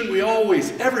 Shouldn't we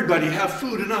always, everybody, have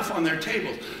food enough on their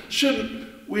tables?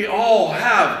 Shouldn't we all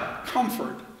have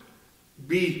comfort,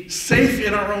 be safe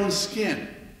in our own skin?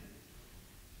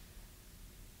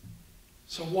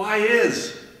 So why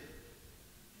is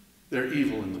there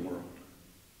evil in the world?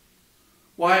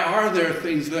 Why are there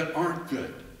things that aren't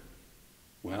good?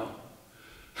 Well,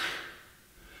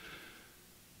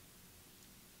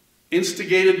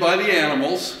 instigated by the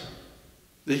animals,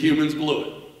 the humans blew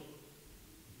it.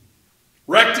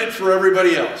 Wrecked it for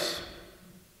everybody else.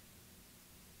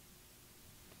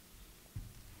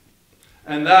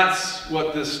 And that's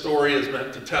what this story is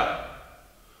meant to tell.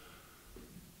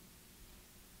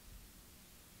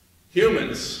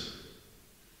 Humans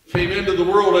came into the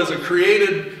world as a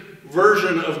created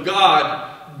version of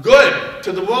God, good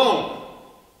to the bone.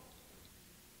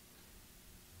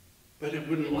 But it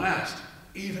wouldn't last,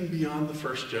 even beyond the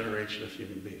first generation of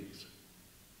human beings.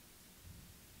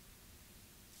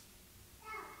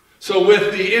 So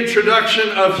with the introduction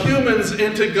of humans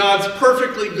into God's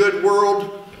perfectly good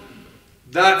world,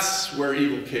 that's where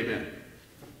evil came in.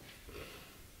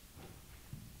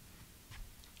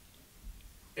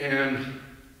 And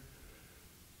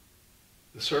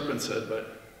the serpent said,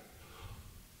 but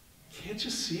can't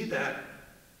you see that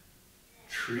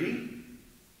tree?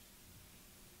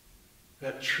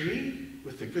 That tree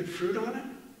with the good fruit on it?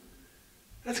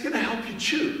 That's going to help you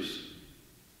choose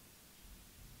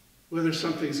whether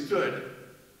something's good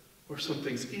or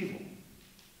something's evil.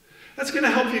 That's going to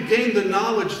help you gain the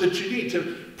knowledge that you need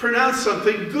to pronounce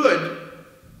something good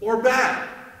or bad.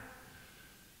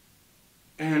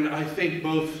 And I think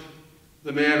both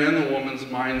the man and the woman's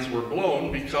minds were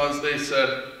blown because they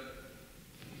said,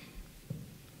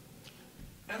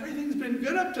 everything's been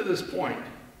good up to this point.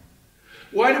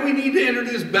 Why do we need to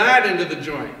introduce bad into the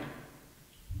joint?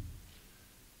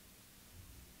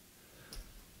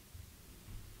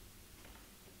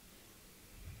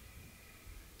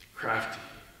 It's crafty.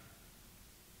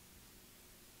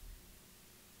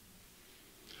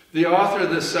 The author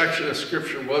of this section of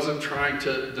Scripture wasn't trying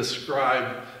to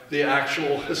describe the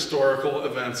actual historical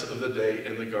events of the day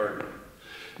in the garden.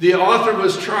 The author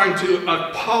was trying to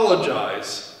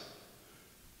apologize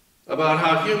about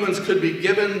how humans could be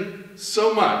given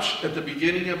so much at the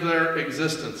beginning of their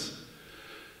existence,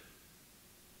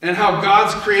 and how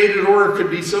God's created order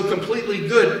could be so completely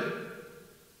good,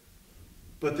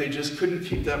 but they just couldn't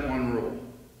keep that one rule.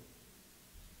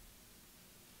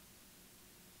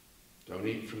 Don't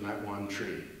eat from that one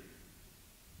tree.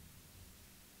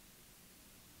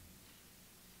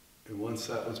 And once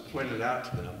that was pointed out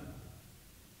to them,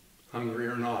 hungry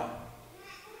or not,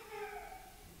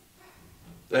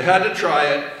 they had to try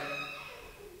it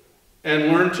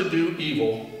and learn to do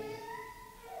evil,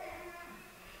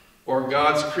 or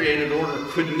God's created order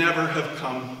could never have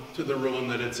come to the ruin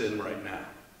that it's in right now.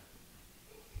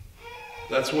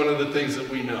 That's one of the things that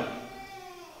we know.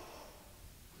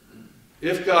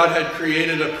 If God had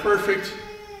created a perfect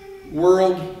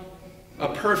world, a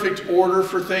perfect order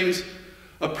for things,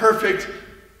 a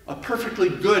perfectly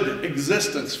good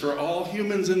existence for all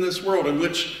humans in this world, in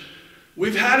which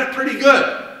we've had it pretty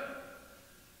good,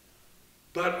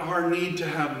 but our need to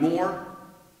have more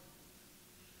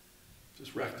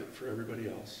just wrecked it for everybody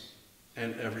else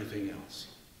and everything else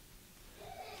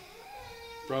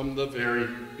from the very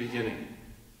beginning.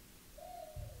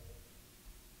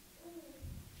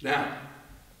 Now,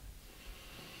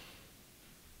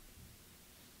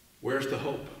 where's the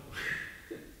hope?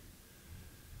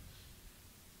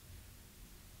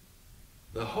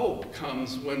 The hope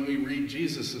comes when we read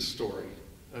Jesus' story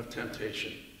of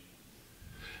temptation.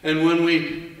 And when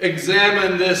we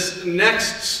examine this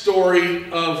next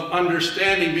story of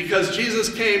understanding, because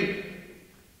Jesus came,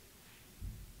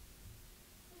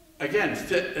 again,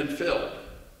 fit and filled,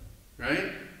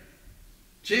 right?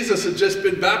 Jesus had just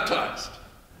been baptized.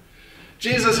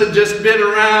 Jesus had just been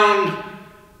around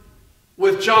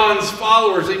with John's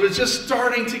followers. He was just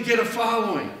starting to get a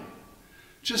following.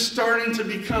 just starting to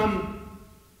become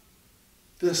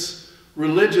this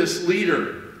religious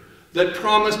leader that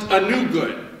promised a new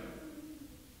good,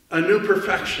 a new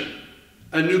perfection,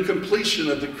 a new completion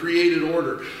of the created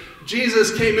order.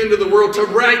 Jesus came into the world to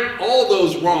right all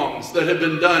those wrongs that have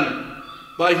been done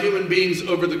by human beings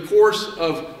over the course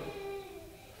of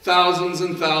thousands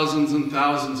and thousands and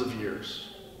thousands of years.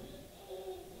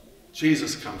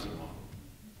 Jesus comes along,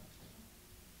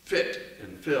 fit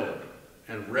and filled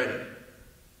and ready.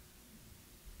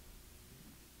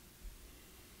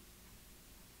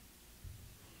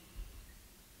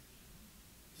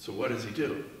 So what does he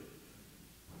do?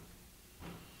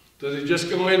 Does he just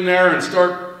go in there and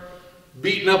start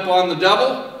beating up on the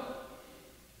devil?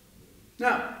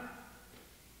 No.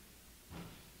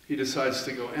 He decides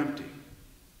to go empty.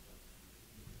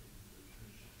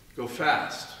 Go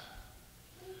fast.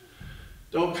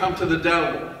 Don't come to the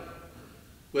devil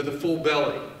with a full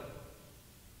belly,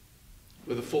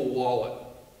 with a full wallet,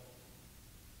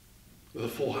 with a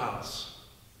full house.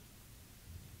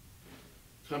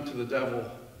 Come to the devil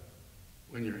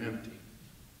when you're empty.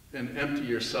 And empty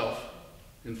yourself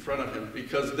in front of him,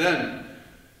 because then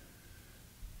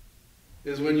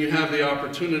is when you have the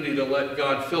opportunity to let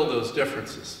God fill those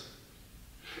differences.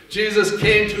 Jesus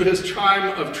came to his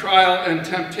time of trial and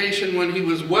temptation when he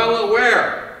was well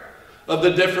aware of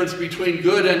the difference between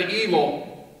good and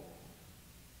evil.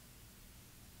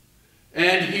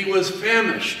 And he was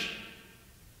famished.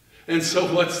 And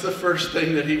so what's the first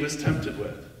thing that he was tempted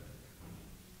with?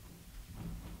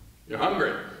 You're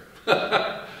hungry.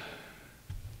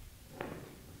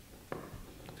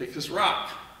 Take this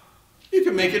rock. You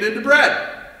can make it into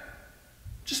bread.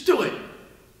 Just do it.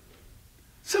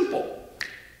 Simple.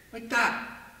 Like that.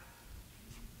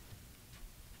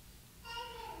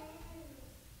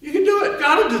 You can do it.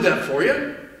 God will do that for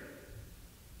you.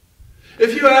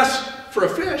 If you ask for a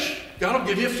fish, God will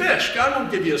give you a fish. God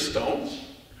won't give you a stone.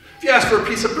 If you ask for a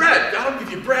piece of bread, God will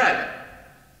give you bread.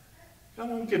 God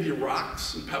won't give you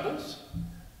rocks and pebbles.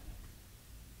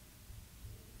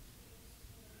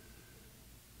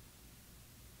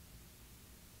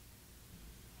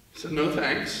 He said, no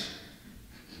thanks.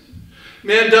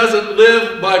 Man doesn't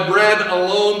live by bread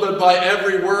alone, but by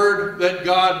every word that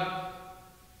God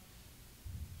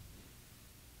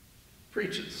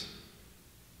preaches.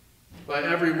 By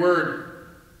every word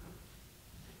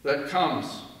that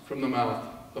comes from the mouth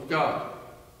of God.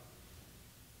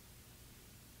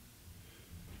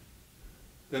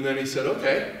 And then he said,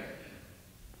 okay.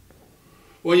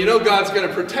 Well, you know God's going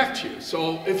to protect you.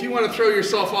 So if you want to throw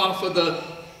yourself off of the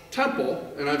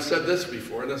temple, and I've said this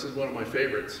before, and this is one of my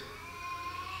favorites,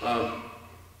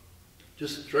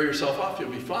 just throw yourself off,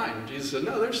 you'll be fine. And Jesus said,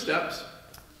 no, there's steps.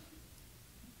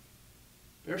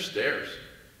 There's stairs.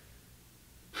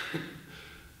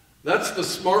 That's the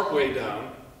smart way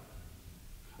down.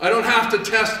 I don't have to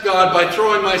test God by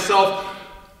throwing myself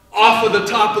off of the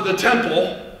top of the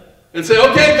temple and say,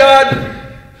 okay, God,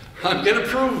 I'm going to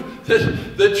prove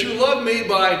that you love me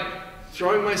by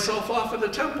throwing myself off of the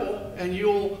temple, and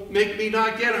you'll make me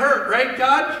not get hurt, right,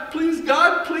 God? Please,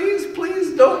 God, please,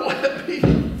 please don't let me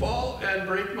fall and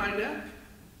break my neck.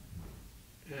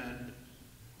 And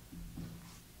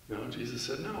no, Jesus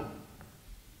said no.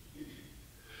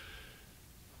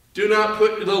 Do not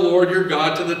put the Lord your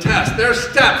God to the test. There's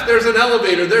steps, there's an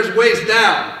elevator, there's ways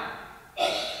down.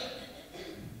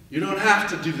 You don't have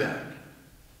to do that.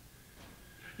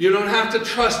 You don't have to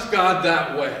trust God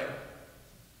that way.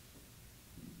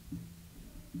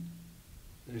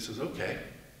 And he says, okay.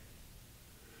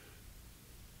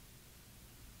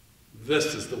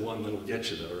 This is the one that'll get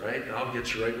you though, right? I'll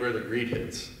get you right where the greed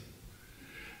hits.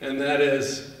 And that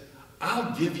is,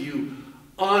 I'll give you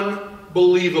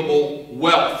unbelievable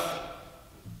wealth.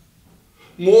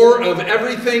 More of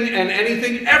everything and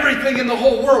anything, everything in the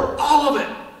whole world, all of it.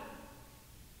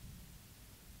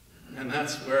 And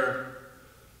that's where,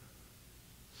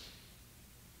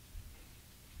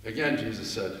 again, Jesus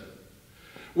said,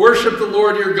 worship the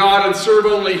Lord your God and serve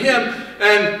only him.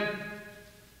 And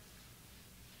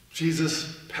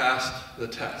Jesus passed the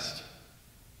test.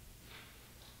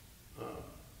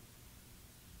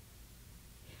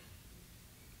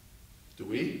 Do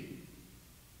we?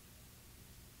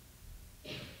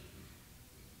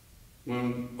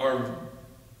 When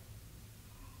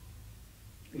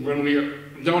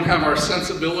we don't have our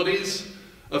sensibilities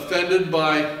offended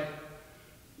by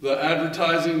the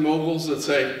advertising moguls that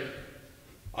say,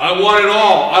 I want it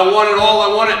all, I want it all,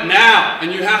 I want it now,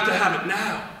 and you have to have it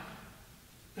now.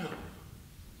 No.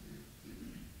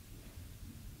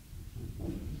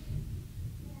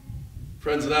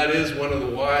 Friends, that is one of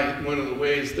the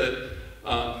ways that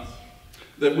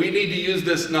that we need to use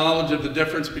this knowledge of the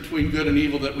difference between good and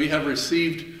evil that we have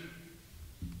received.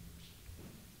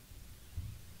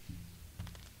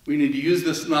 We need to use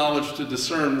this knowledge to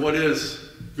discern what is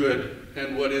good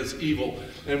and what is evil,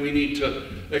 and we need to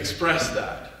express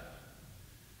that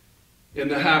in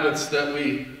the habits that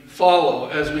we follow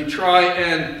as we try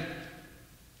and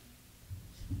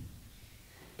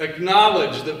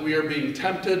acknowledge that we are being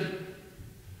tempted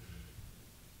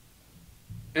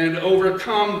and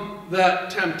overcome that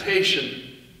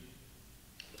temptation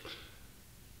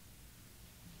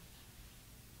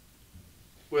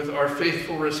with our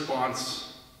faithful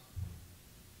response,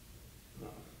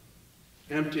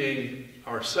 emptying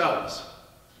ourselves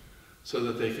so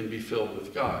that they can be filled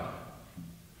with God.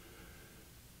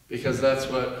 Because that's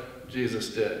what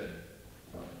Jesus did.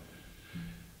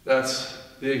 That's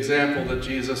the example that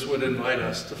Jesus would invite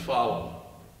us to follow.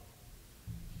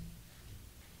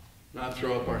 Not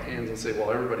throw up our hands and say,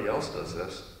 well, everybody else does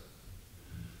this,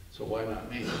 so why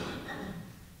not me?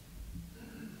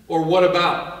 Or what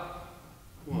about?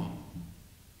 Well,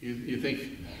 you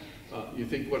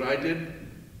think what I did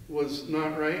was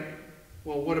not right?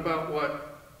 Well, what about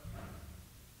what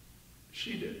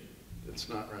she did that's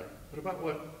not right? What about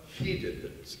what he did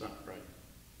that's not right?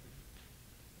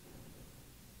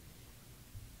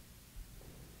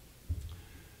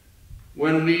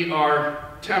 When we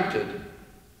are tempted,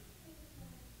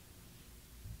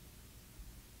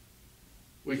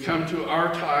 we come to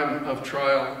our time of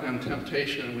trial and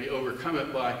temptation, and we overcome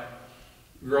it by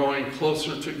growing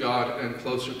closer to God and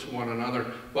closer to one another,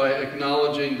 by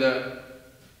acknowledging that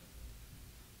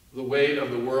the way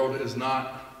of the world is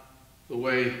not the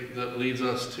way that leads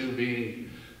us to being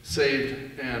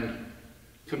saved and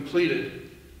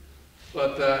completed,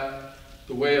 but that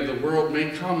the way of the world may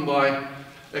come by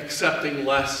accepting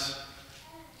less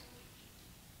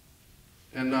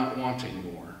and not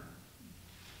wanting more.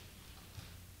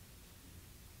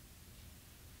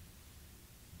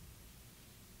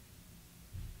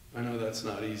 I know that's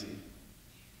not easy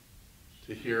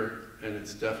to hear, and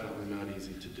it's definitely not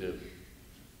easy to do.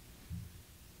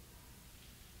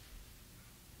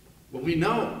 But we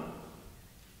know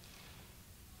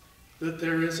that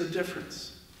there is a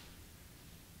difference.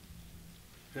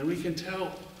 And we can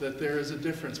tell that there is a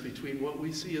difference between what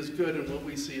we see as good and what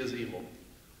we see as evil.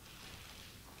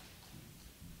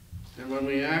 And when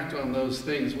we act on those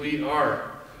things, we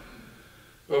are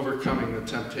overcoming the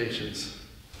temptations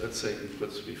that Satan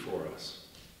puts before us.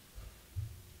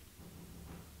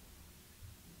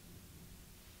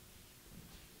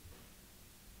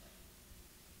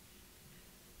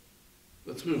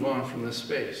 Let's move on from this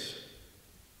space.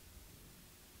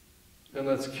 And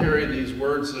let's carry these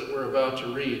words that we're about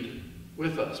to read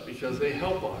with us, because they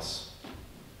help us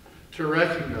to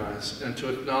recognize and to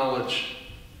acknowledge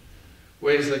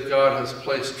ways that God has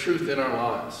placed truth in our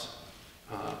lives.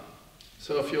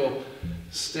 So if you'll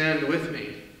stand with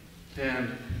me and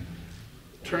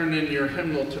turn in your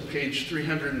hymnal to page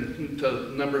 300,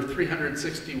 to number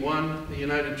 361, the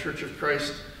United Church of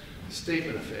Christ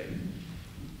Statement of Faith.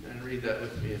 And read that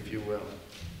with me, if you will.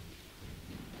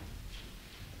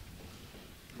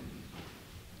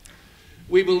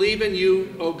 We believe in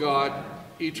you, O God,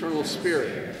 eternal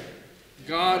Spirit,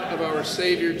 God of our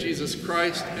Savior Jesus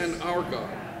Christ and our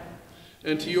God,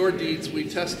 and to your deeds we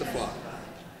testify.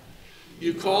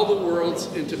 You call the worlds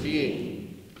into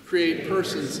being, create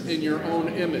persons in your own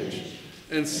image,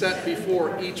 and set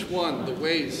before each one the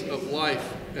ways of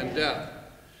life and death.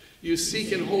 You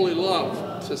seek in holy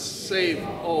love to save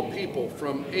all people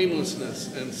from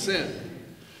aimlessness and sin.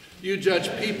 You judge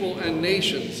people and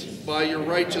nations by your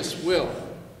righteous will,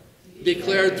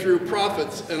 declared through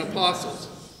prophets and apostles.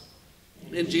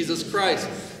 In Jesus Christ,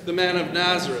 the man of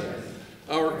Nazareth,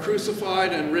 our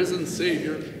crucified and risen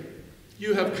Savior,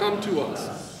 you have come to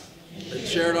us and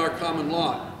shared our common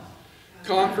lot,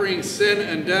 conquering sin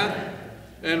and death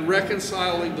and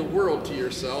reconciling the world to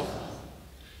yourself.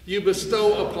 You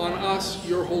bestow upon us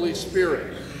your Holy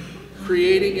Spirit,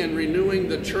 creating and renewing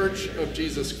the Church of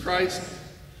Jesus Christ,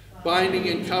 binding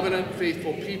in covenant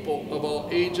faithful people of all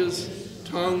ages,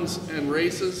 tongues, and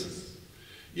races.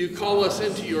 You call us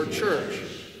into your church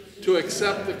to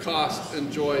accept the cost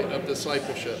and joy of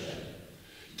discipleship,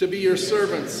 to be your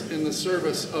servants in the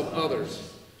service of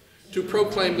others, to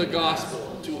proclaim the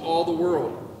gospel to all the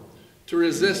world, to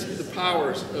resist the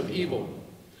powers of evil,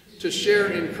 to share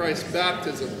in Christ's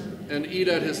baptism and eat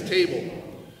at his table,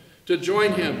 to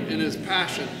join him in his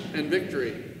passion and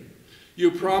victory.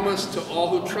 You promise to all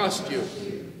who trust you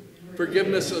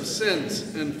forgiveness of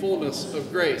sins and fullness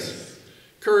of grace,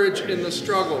 courage in the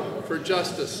struggle for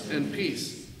justice and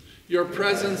peace, your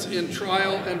presence in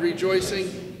trial and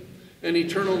rejoicing, and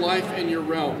eternal life in your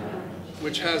realm,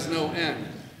 which has no end.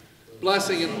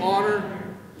 Blessing and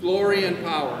honor, glory and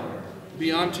power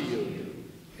be unto you.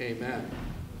 Amen.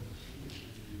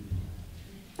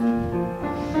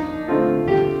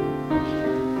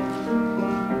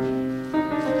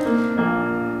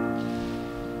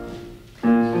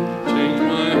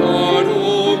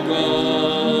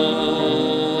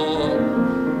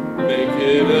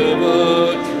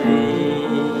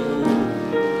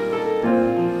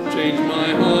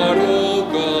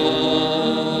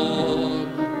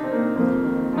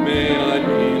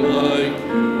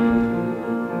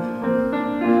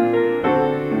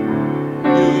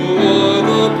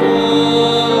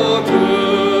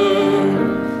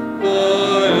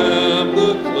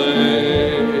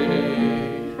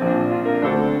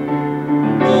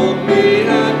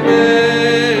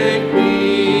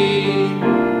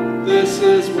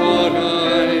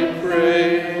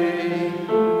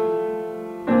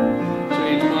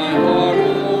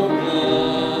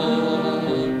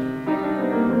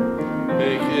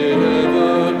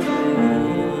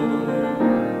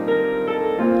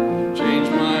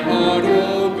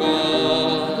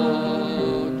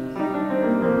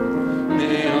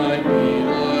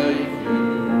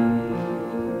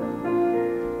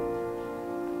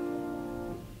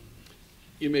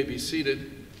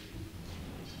 Seated.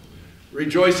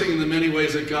 Rejoicing in the many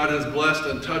ways that God has blessed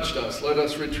and touched us, let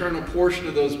us return a portion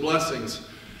of those blessings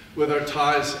with our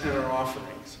tithes and our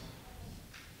offerings.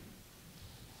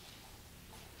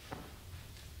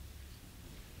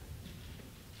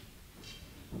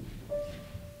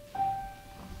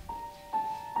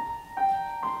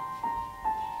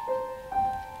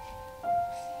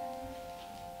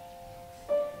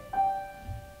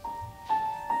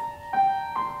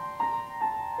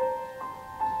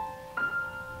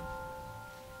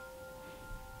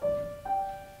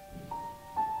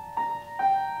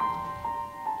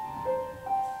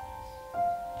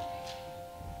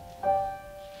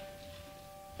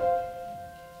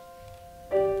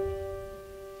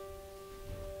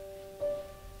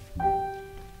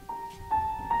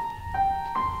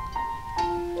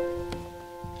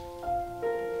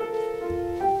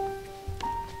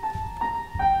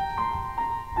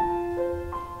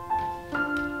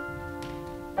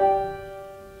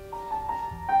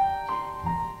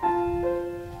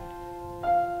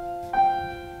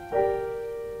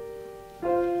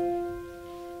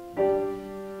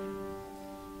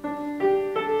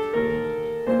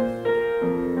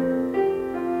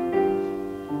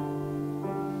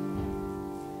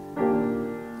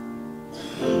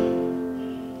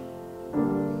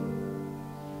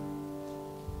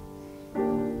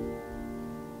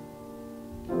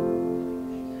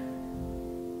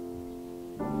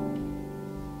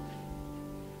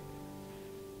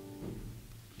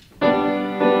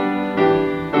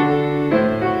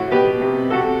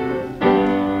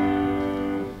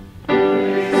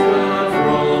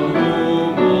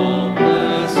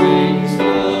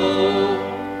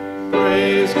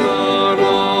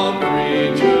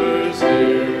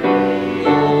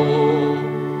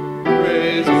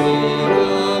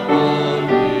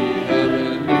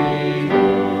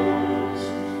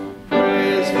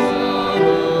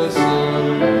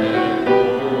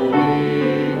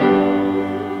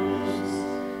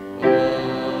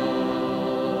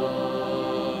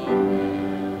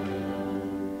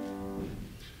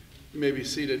 Be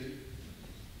seated.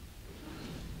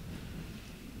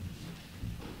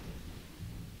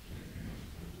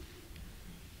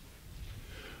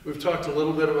 We've talked a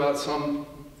little bit about some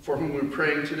for whom we're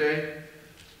praying today.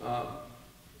 I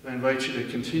invite you to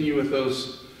continue with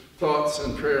those thoughts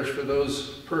and prayers for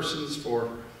those persons, for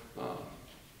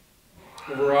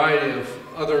a variety of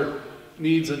other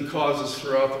needs and causes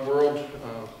throughout the world,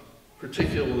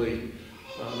 particularly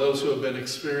those who have been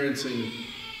experiencing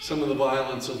some of the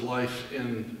violence of life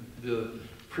in the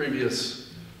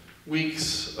previous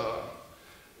weeks,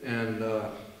 and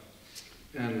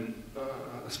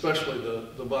especially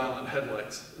the violent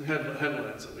headlines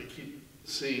that we keep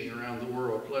seeing around the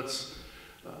world. Let's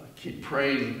keep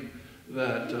praying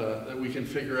that we can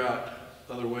figure out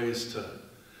other ways to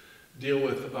deal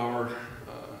with our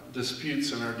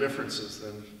disputes and our differences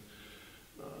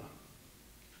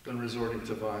than resorting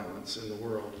to violence in the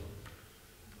world.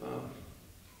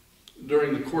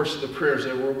 During the course of the prayers,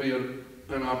 there will be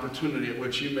an opportunity at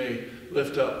which you may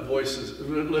lift up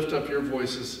your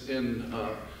voices in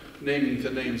naming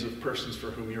the names of persons for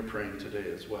whom you're praying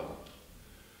today as well.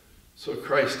 So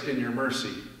Christ, in your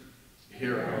mercy,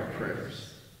 hear our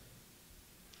prayers.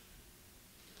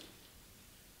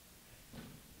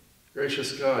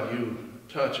 Gracious God, you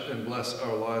touch and bless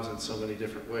our lives in so many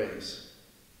different ways.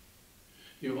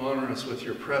 You honor us with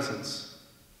your presence.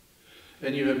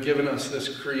 And you have given us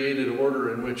this created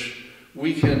order in which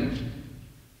we can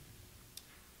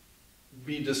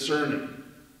be discerning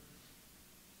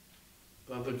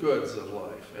of the goods of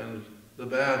life and the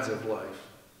bads of life.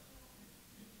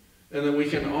 And that we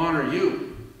can honor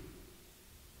you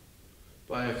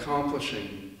by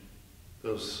accomplishing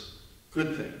those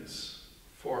good things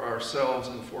for ourselves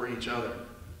and for each other,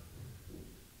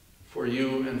 for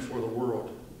you and for the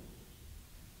world.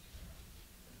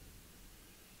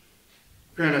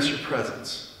 Grant us your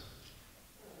presence.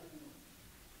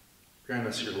 Grant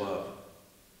us your love.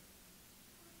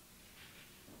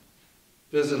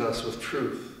 Visit us with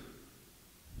truth.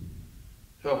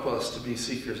 Help us to be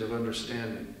seekers of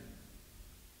understanding.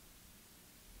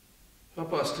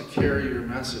 Help us to carry your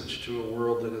message to a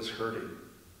world that is hurting.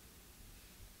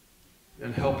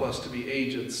 And help us to be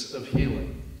agents of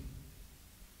healing.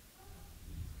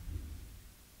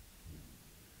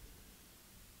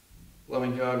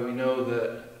 Loving God, we know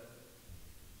that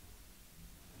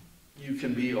you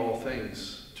can be all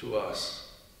things to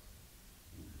us.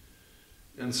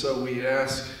 And so we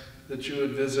ask that you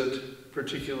would visit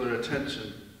particular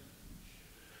attention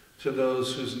to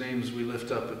those whose names we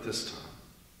lift up at this time.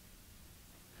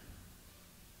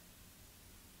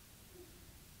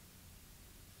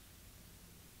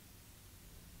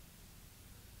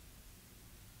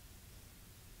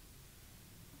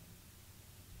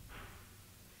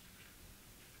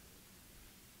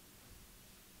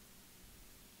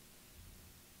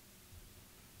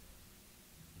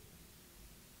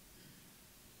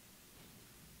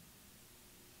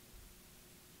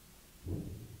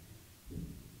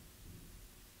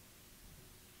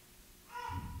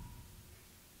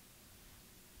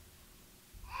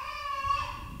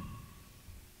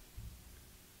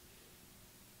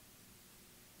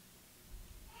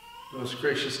 Most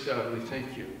gracious God, we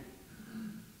thank you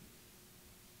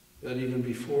that even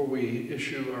before we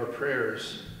issue our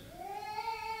prayers,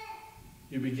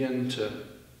 you begin to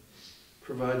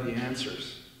provide the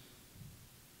answers.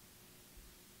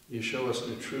 You show us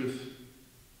new truth.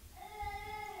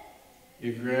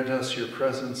 You grant us your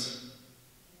presence,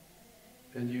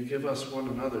 and you give us one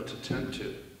another to tend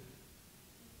to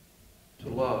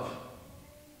love,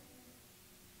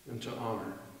 and to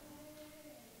honor.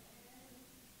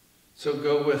 So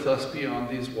go with us beyond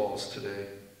these walls today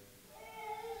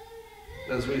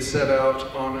as we set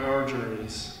out on our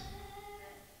journeys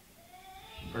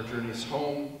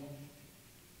home,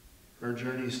 our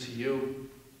journeys to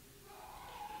you,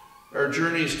 our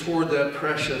journeys toward that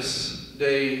precious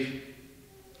day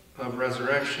of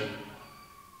resurrection.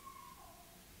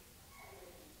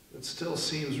 It still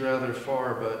seems rather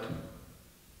far, but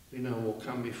we know will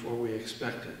come before we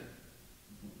expect it.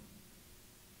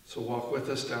 So walk with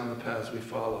us down the paths we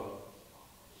follow.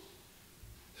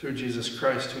 Through Jesus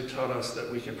Christ, who taught us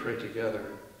that we can pray together.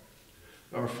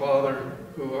 Our Father,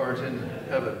 who art in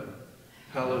heaven,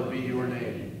 hallowed be your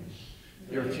name.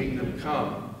 Your kingdom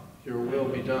come, your will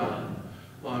be done,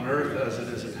 on earth as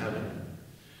it is in heaven.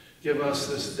 Give us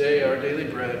this day our daily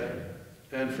bread,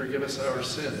 and forgive us our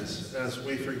sins, as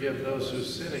we forgive those who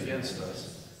sin against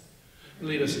us.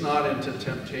 Lead us not into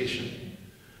temptation,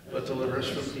 but deliver us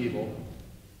from evil.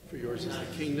 For yours is the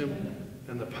kingdom,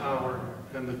 and the power,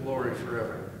 and the glory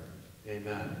forever.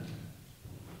 Amen.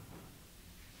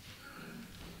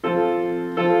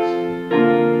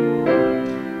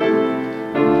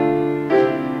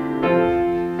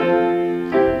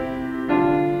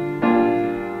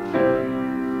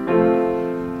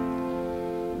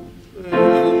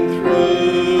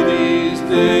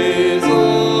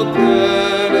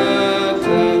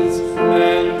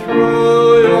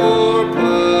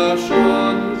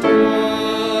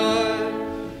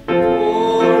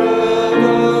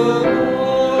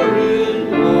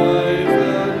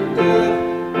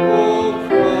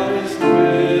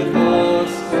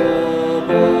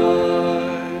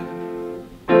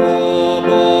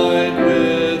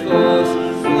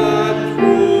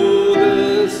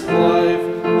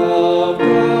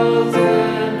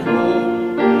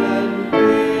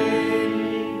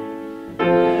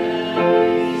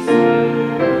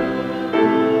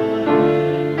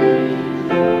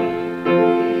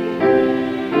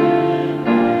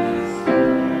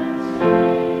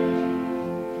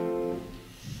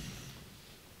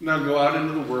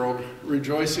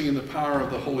 Rejoicing in the power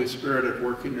of the Holy Spirit at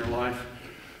work in your life,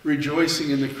 rejoicing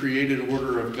in the created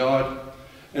order of God,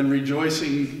 and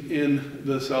rejoicing in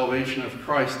the salvation of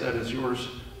Christ that is yours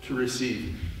to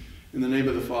receive. In the name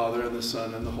of the Father, and the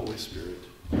Son, and the Holy Spirit.